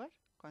stenosis before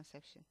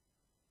conception.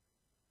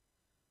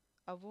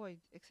 Avoid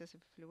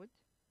excessive fluid,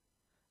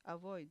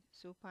 avoid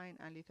supine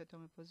and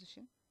lithotomy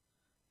position,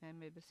 and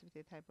may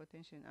precipitate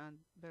hypotension and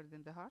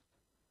burden the heart.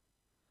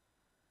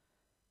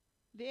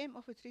 The aim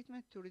of a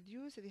treatment to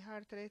reduce the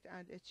heart rate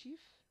and achieve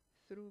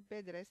through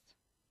bed rest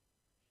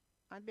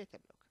and beta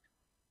blocker.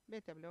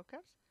 Beta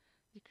blockers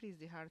decrease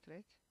the heart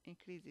rate,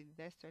 increase the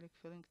diastolic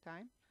filling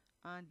time,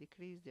 and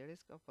decrease the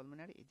risk of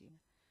pulmonary edema.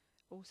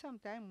 Or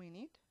sometimes we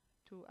need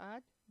to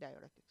add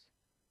diuretics.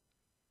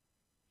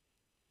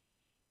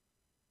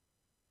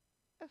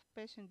 If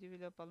patient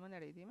develop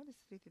pulmonary edema, this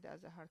is treated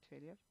as a heart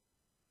failure.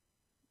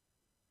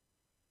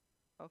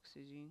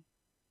 Oxygen,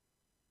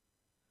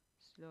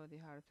 slow the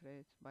heart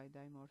rate by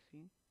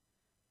dimorphine.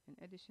 In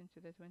addition to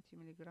the 20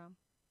 milligram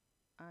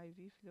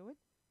IV fluid,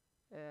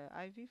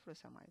 IV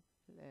furosemide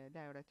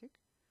diuretic,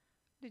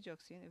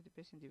 digoxin if the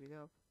patient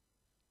develop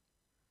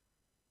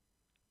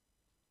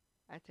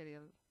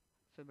atrial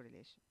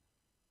fibrillation.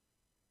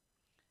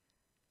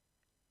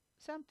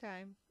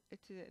 Sometimes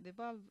the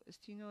valve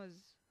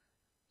stenosis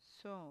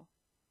so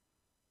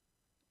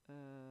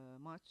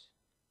much,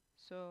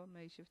 so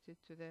may shift it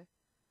to the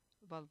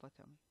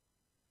valvotomy.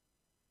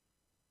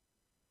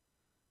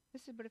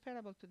 This is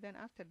preferable to then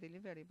after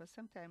delivery, but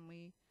sometimes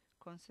we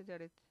consider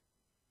it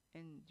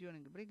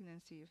during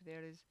pregnancy if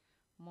there is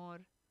more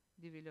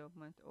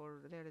development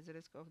or there is a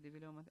risk of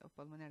development of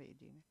pulmonary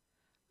edema.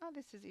 And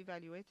this is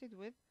evaluated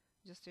with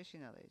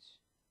gestational age.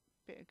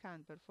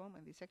 Can perform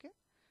in the second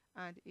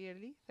and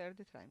early third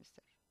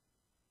trimester.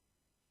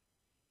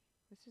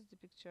 This is the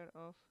picture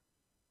of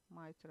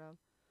mitral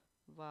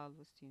valve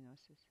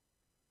stenosis.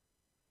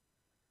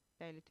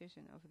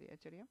 Dilatation of the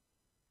atrium.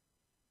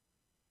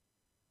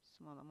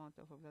 Small amount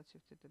of blood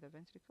shifted to the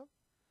ventricle.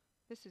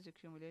 This is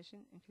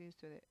accumulation,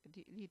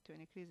 lead to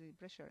an increase in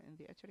pressure in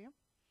the atrium.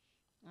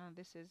 And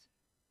this is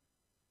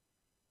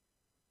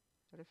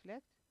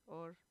reflect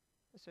or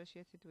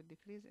associated with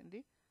decrease in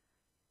the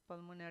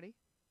pulmonary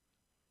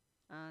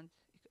and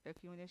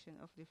accumulation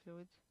of the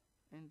fluid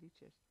in the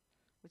chest,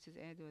 which is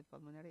aided with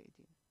pulmonary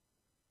edema.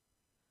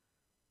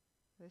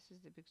 This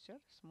is the picture,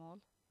 small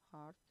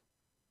heart,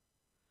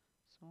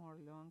 small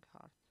long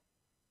heart.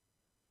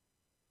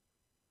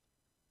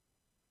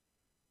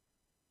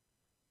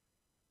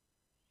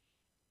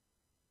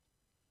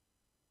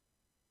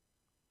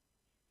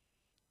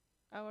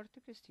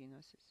 Aortic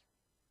stenosis.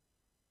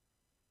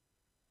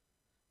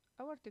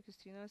 Aortic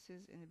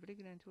stenosis in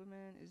pregnant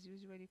women is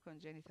usually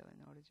congenital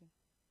in origin.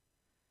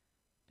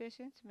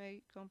 Patients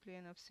may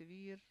complain of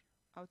severe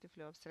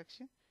outflow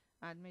obstruction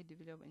and may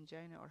develop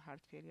angina or heart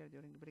failure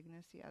during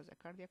pregnancy as a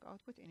cardiac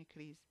output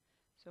increase,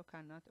 so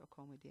cannot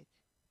accommodate.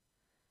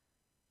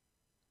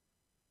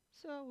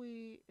 So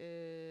we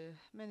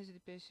manage the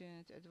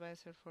patient,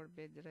 advise her for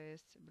bed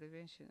rest,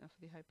 prevention of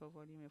the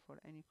hypovolemia for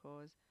any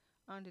cause,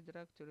 and the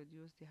drug to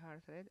reduce the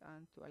heart rate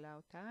and to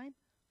allow time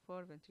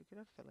for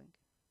ventricular filling.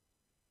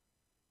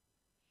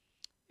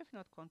 If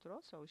not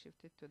controlled, so we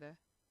shift it to the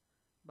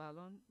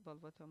balloon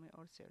valvotomy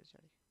or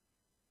surgery.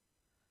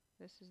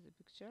 This is the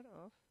picture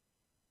of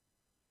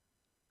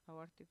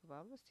aortic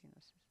valve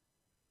stenosis.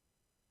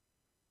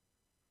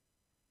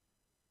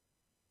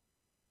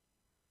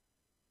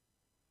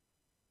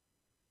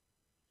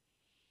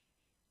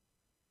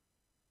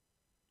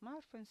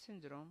 Marfan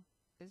syndrome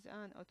is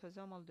an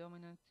autosomal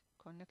dominant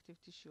connective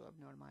tissue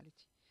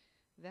abnormality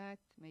that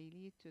may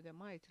lead to the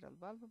mitral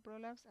valve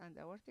prolapse and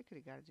aortic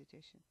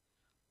regurgitation,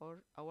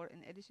 or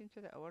in addition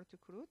to the aortic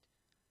root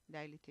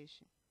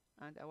dilatation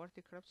and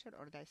aortic rupture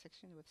or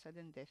dissection with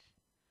sudden death.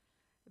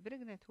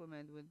 Pregnant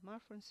women with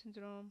Marfan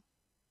syndrome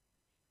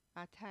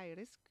at high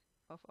risk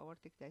of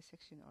aortic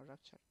dissection or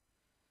rupture.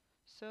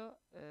 So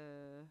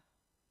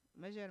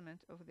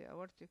measurement of the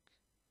aortic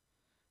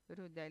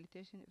root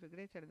dilatation if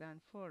greater than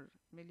 4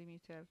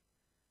 millimeter,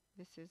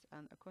 this is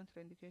a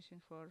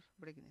contraindication for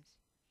pregnancy.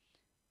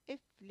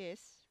 If less,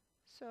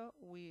 so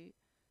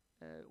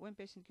when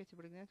patient gets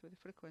pregnant with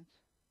frequent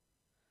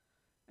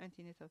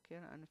antenatal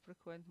care and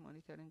frequent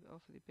monitoring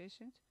of the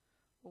patient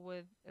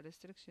with a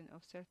restriction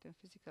of certain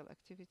physical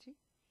activity,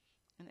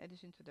 in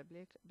addition to the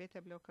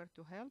beta blocker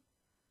to help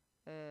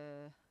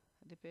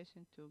the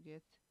patient to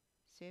get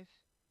safe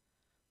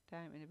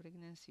time in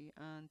pregnancy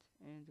and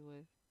end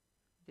with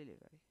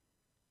delivery.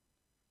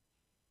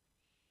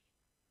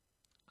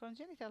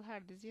 Congenital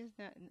heart disease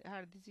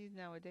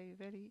nowadays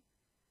very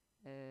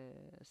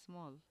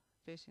small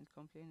patient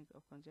complaining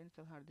of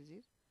congenital heart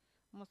disease,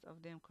 most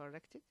of them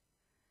corrected.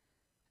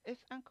 If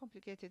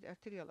uncomplicated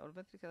arterial or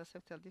ventricular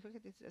septal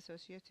defect is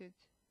associated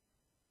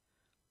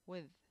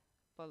with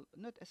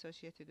not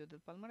associated with the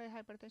pulmonary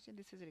hypertension,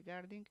 this is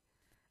regarding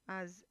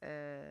as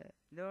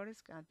low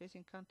risk and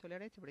patient can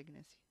tolerate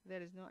pregnancy.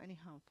 There is no any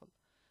harmful.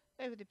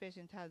 If the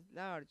patient has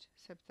large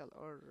septal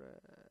or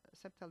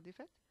septal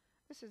defect,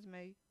 this is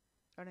may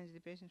arrange the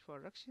patient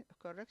for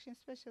correction,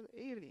 especially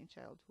early in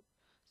childhood.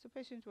 So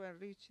patient will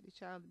reach the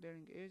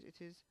childbearing age,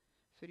 it is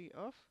free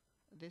of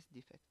this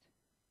defect.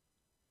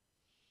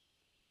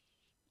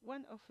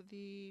 One of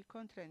the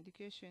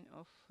contraindication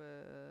of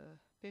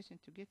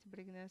patient to get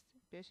pregnant,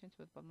 patient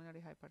with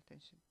pulmonary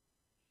hypertension,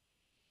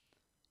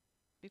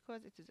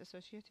 because it is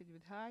associated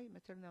with high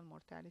maternal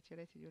mortality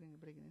rate during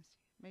pregnancy,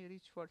 may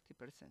reach 40%,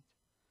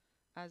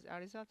 as a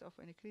result of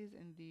an increase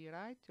in the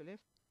right to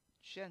left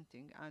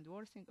shunting and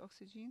worsening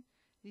oxygen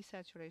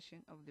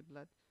desaturation of the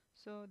blood.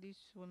 So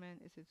these women,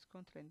 it is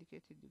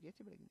contraindicated to get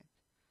pregnant.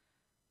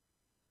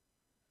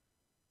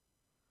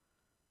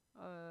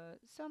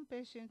 Some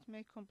patients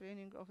may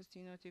complaining of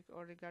stenotic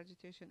or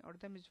regurgitation or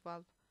damaged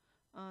valve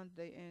and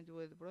they end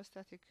with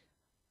prostatic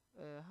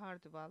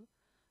heart valve.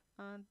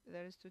 And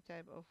there is two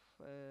type of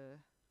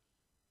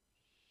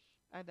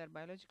either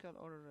biological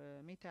or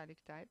metallic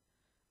type.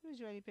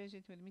 Usually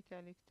patient with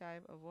metallic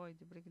type avoid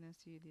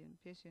pregnancy. The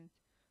patient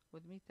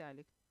with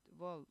metallic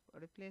valve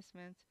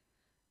replacement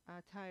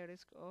at high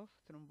risk of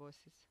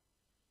thrombosis.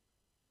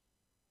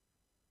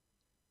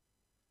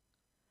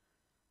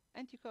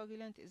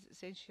 Anticoagulant is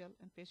essential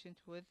in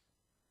patients with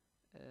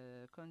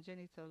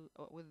congenital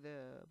with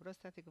the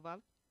prostatic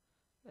valve.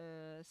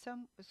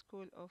 Some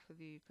school of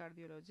the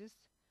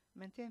cardiologists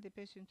maintain the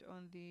patient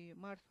on the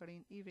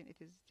warfarin even it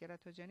is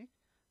teratogenic,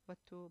 but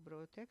to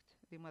protect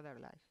the mother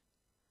life.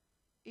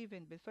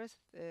 Even the first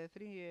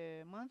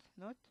 3 months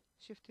not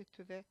shifted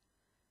to the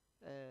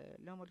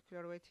low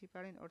molecular weight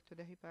heparin or to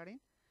the heparin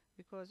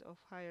because of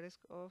high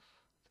risk of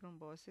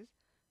thrombosis.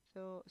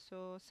 So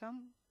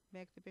some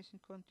make the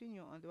patient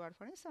continue on the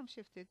warfarin, some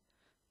shifted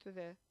to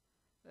the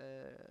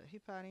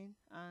heparin,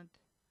 and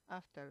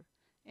after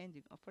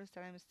ending of first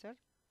trimester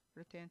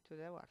return to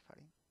the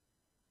warfarin.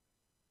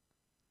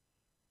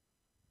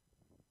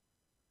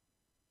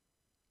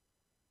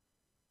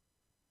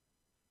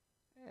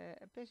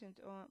 A patient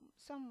or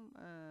some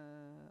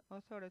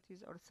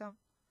authorities or some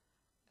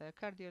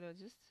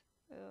cardiologists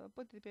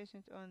put the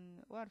patient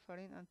on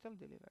warfarin until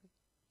delivery,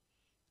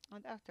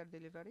 and after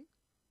delivery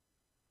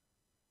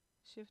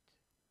shift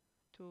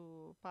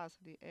to pass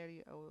the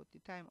area or the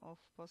time of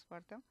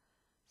postpartum,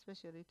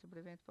 especially to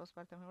prevent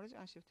postpartum hemorrhage,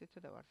 and shifted to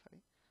the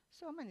warfarin.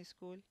 So many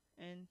school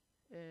and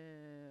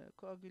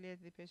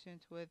coagulate the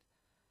patient with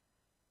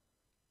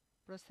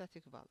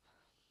prostatic valve.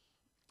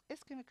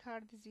 Ischemic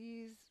heart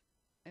disease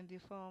in the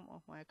form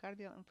of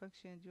myocardial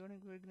infarction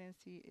during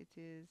pregnancy, it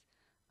is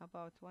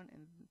about 1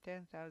 in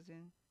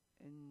 10,000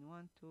 and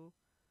 1 to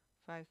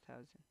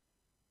 5,000.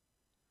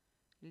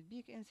 The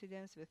peak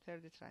incidence with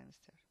third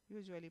trimester,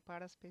 usually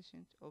paras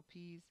patient,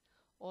 obese,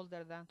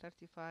 older than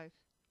 35.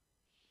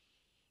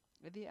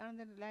 The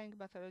underlying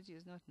pathology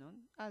is not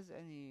known, as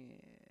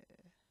any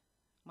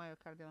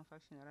myocardial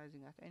infarction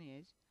arising at any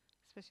age,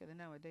 especially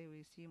nowadays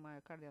we see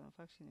myocardial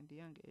infarction in the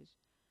young age,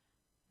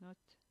 not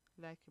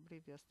like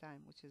previous time,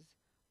 which is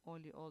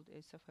only old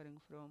age suffering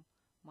from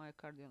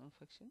myocardial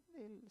infarction.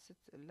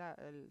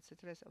 The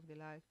stress of the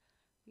life,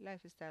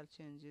 lifestyle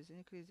changes,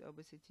 increased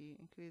obesity,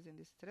 increase in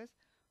the stress,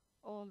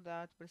 all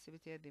that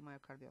precipitate the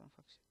myocardial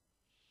infarction.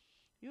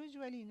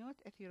 Usually not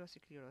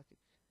atherosclerotic,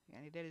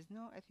 yani there is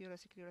no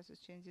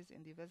atherosclerosis changes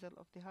in the vessel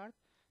of the heart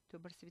to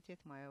precipitate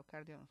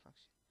myocardial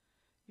infarction.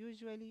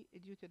 Usually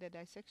due to the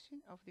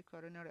dissection of the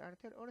coronary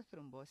artery or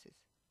thrombosis.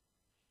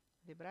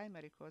 The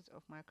primary cause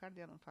of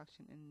myocardial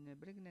infarction in a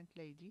pregnant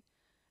lady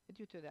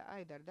due to the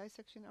either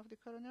dissection of the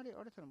coronary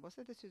or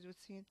thrombosis. This is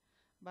what's seen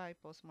by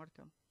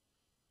postmortem.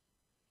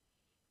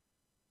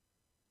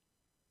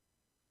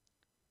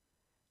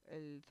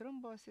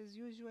 Thrombosis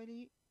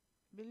usually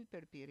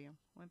bilperperium.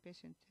 When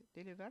patient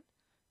delivered,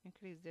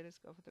 increase the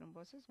risk of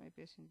thrombosis. My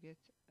patient get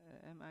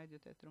MI due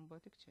to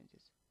thrombotic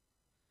changes.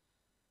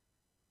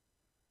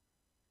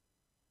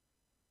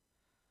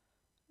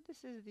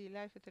 This is the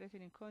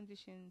life-threatening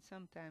condition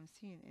sometimes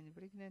seen in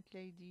pregnant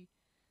lady,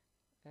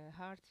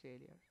 heart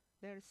failure.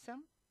 There is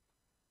some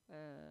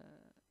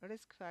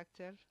risk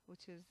factor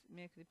which is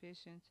make the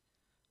patient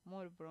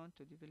more prone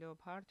to develop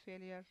heart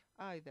failure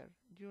either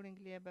during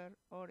labor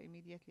or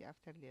immediately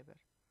after labor.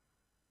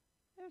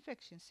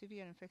 Infection,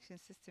 severe infection,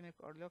 systemic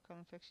or local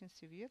infection,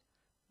 severe,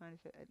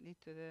 lead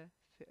to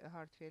the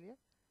heart failure.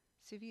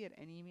 Severe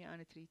anemia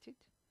untreated,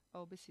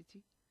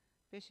 obesity,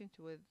 patient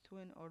with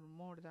twin or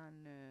more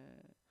than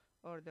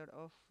order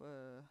of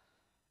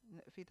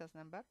fetus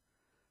number,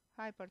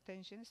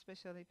 hypertension,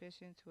 especially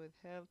patient with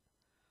HELP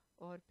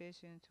or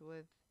patient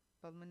with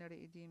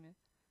pulmonary edema.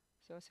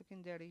 So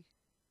secondary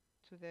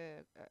to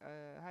the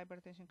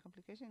hypertension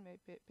complication,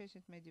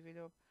 patient may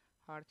develop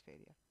heart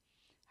failure.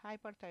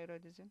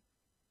 Hyperthyroidism,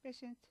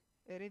 patient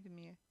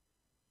arrhythmia,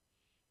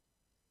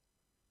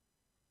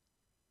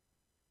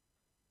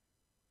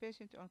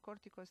 patient on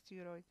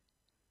corticosteroid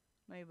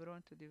may be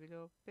prone to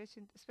develop,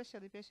 patient,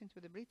 especially patient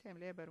with a preterm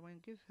labor, when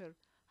give her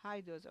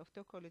high dose of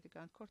tocolytic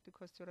and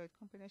corticosteroid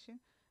combination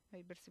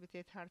may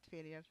precipitate heart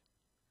failure.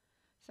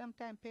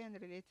 Sometimes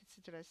pain-related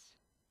stress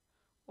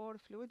or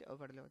fluid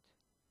overload.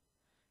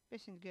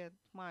 Patient get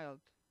mild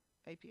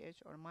APH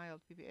or mild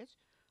PPH,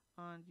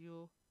 and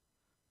you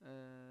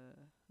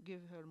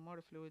give her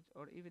more fluid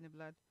or even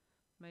blood,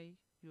 may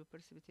you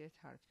precipitate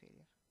heart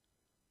failure.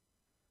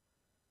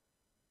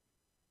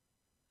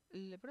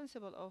 The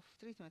principle of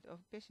treatment of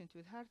patient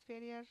with heart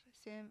failure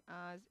same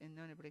as in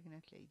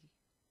non-pregnant lady.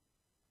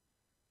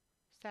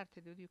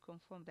 Started with you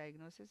confirm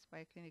diagnosis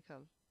by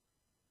clinical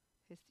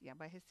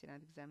by history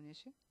and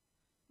examination,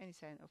 any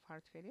sign of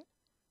heart failure,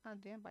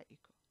 and then by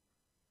echo.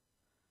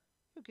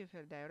 You give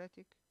her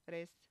diuretic,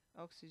 rest,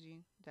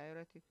 oxygen,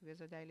 diuretic,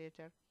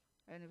 vasodilator,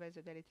 and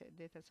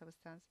vasodilator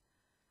substance,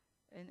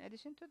 in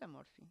addition to the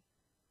morphine.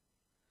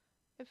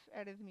 If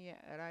arrhythmia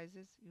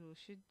arises, you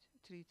should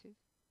treat it.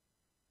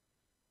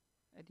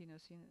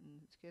 Adenosine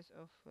in case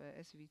of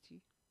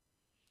SVT.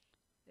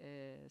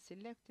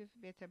 selective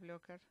beta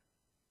blocker.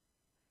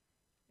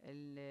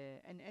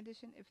 In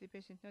addition, if the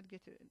patient not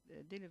get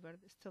delivered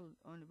still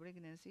on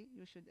pregnancy,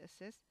 you should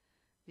assess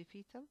the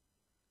fetal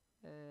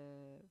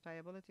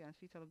viability and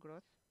fetal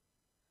growth.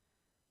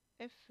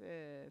 If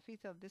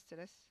fetal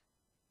distress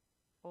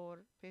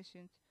or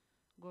patient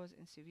goes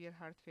in severe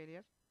heart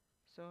failure,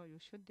 so you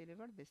should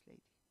deliver this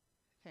lady.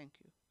 Thank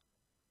you.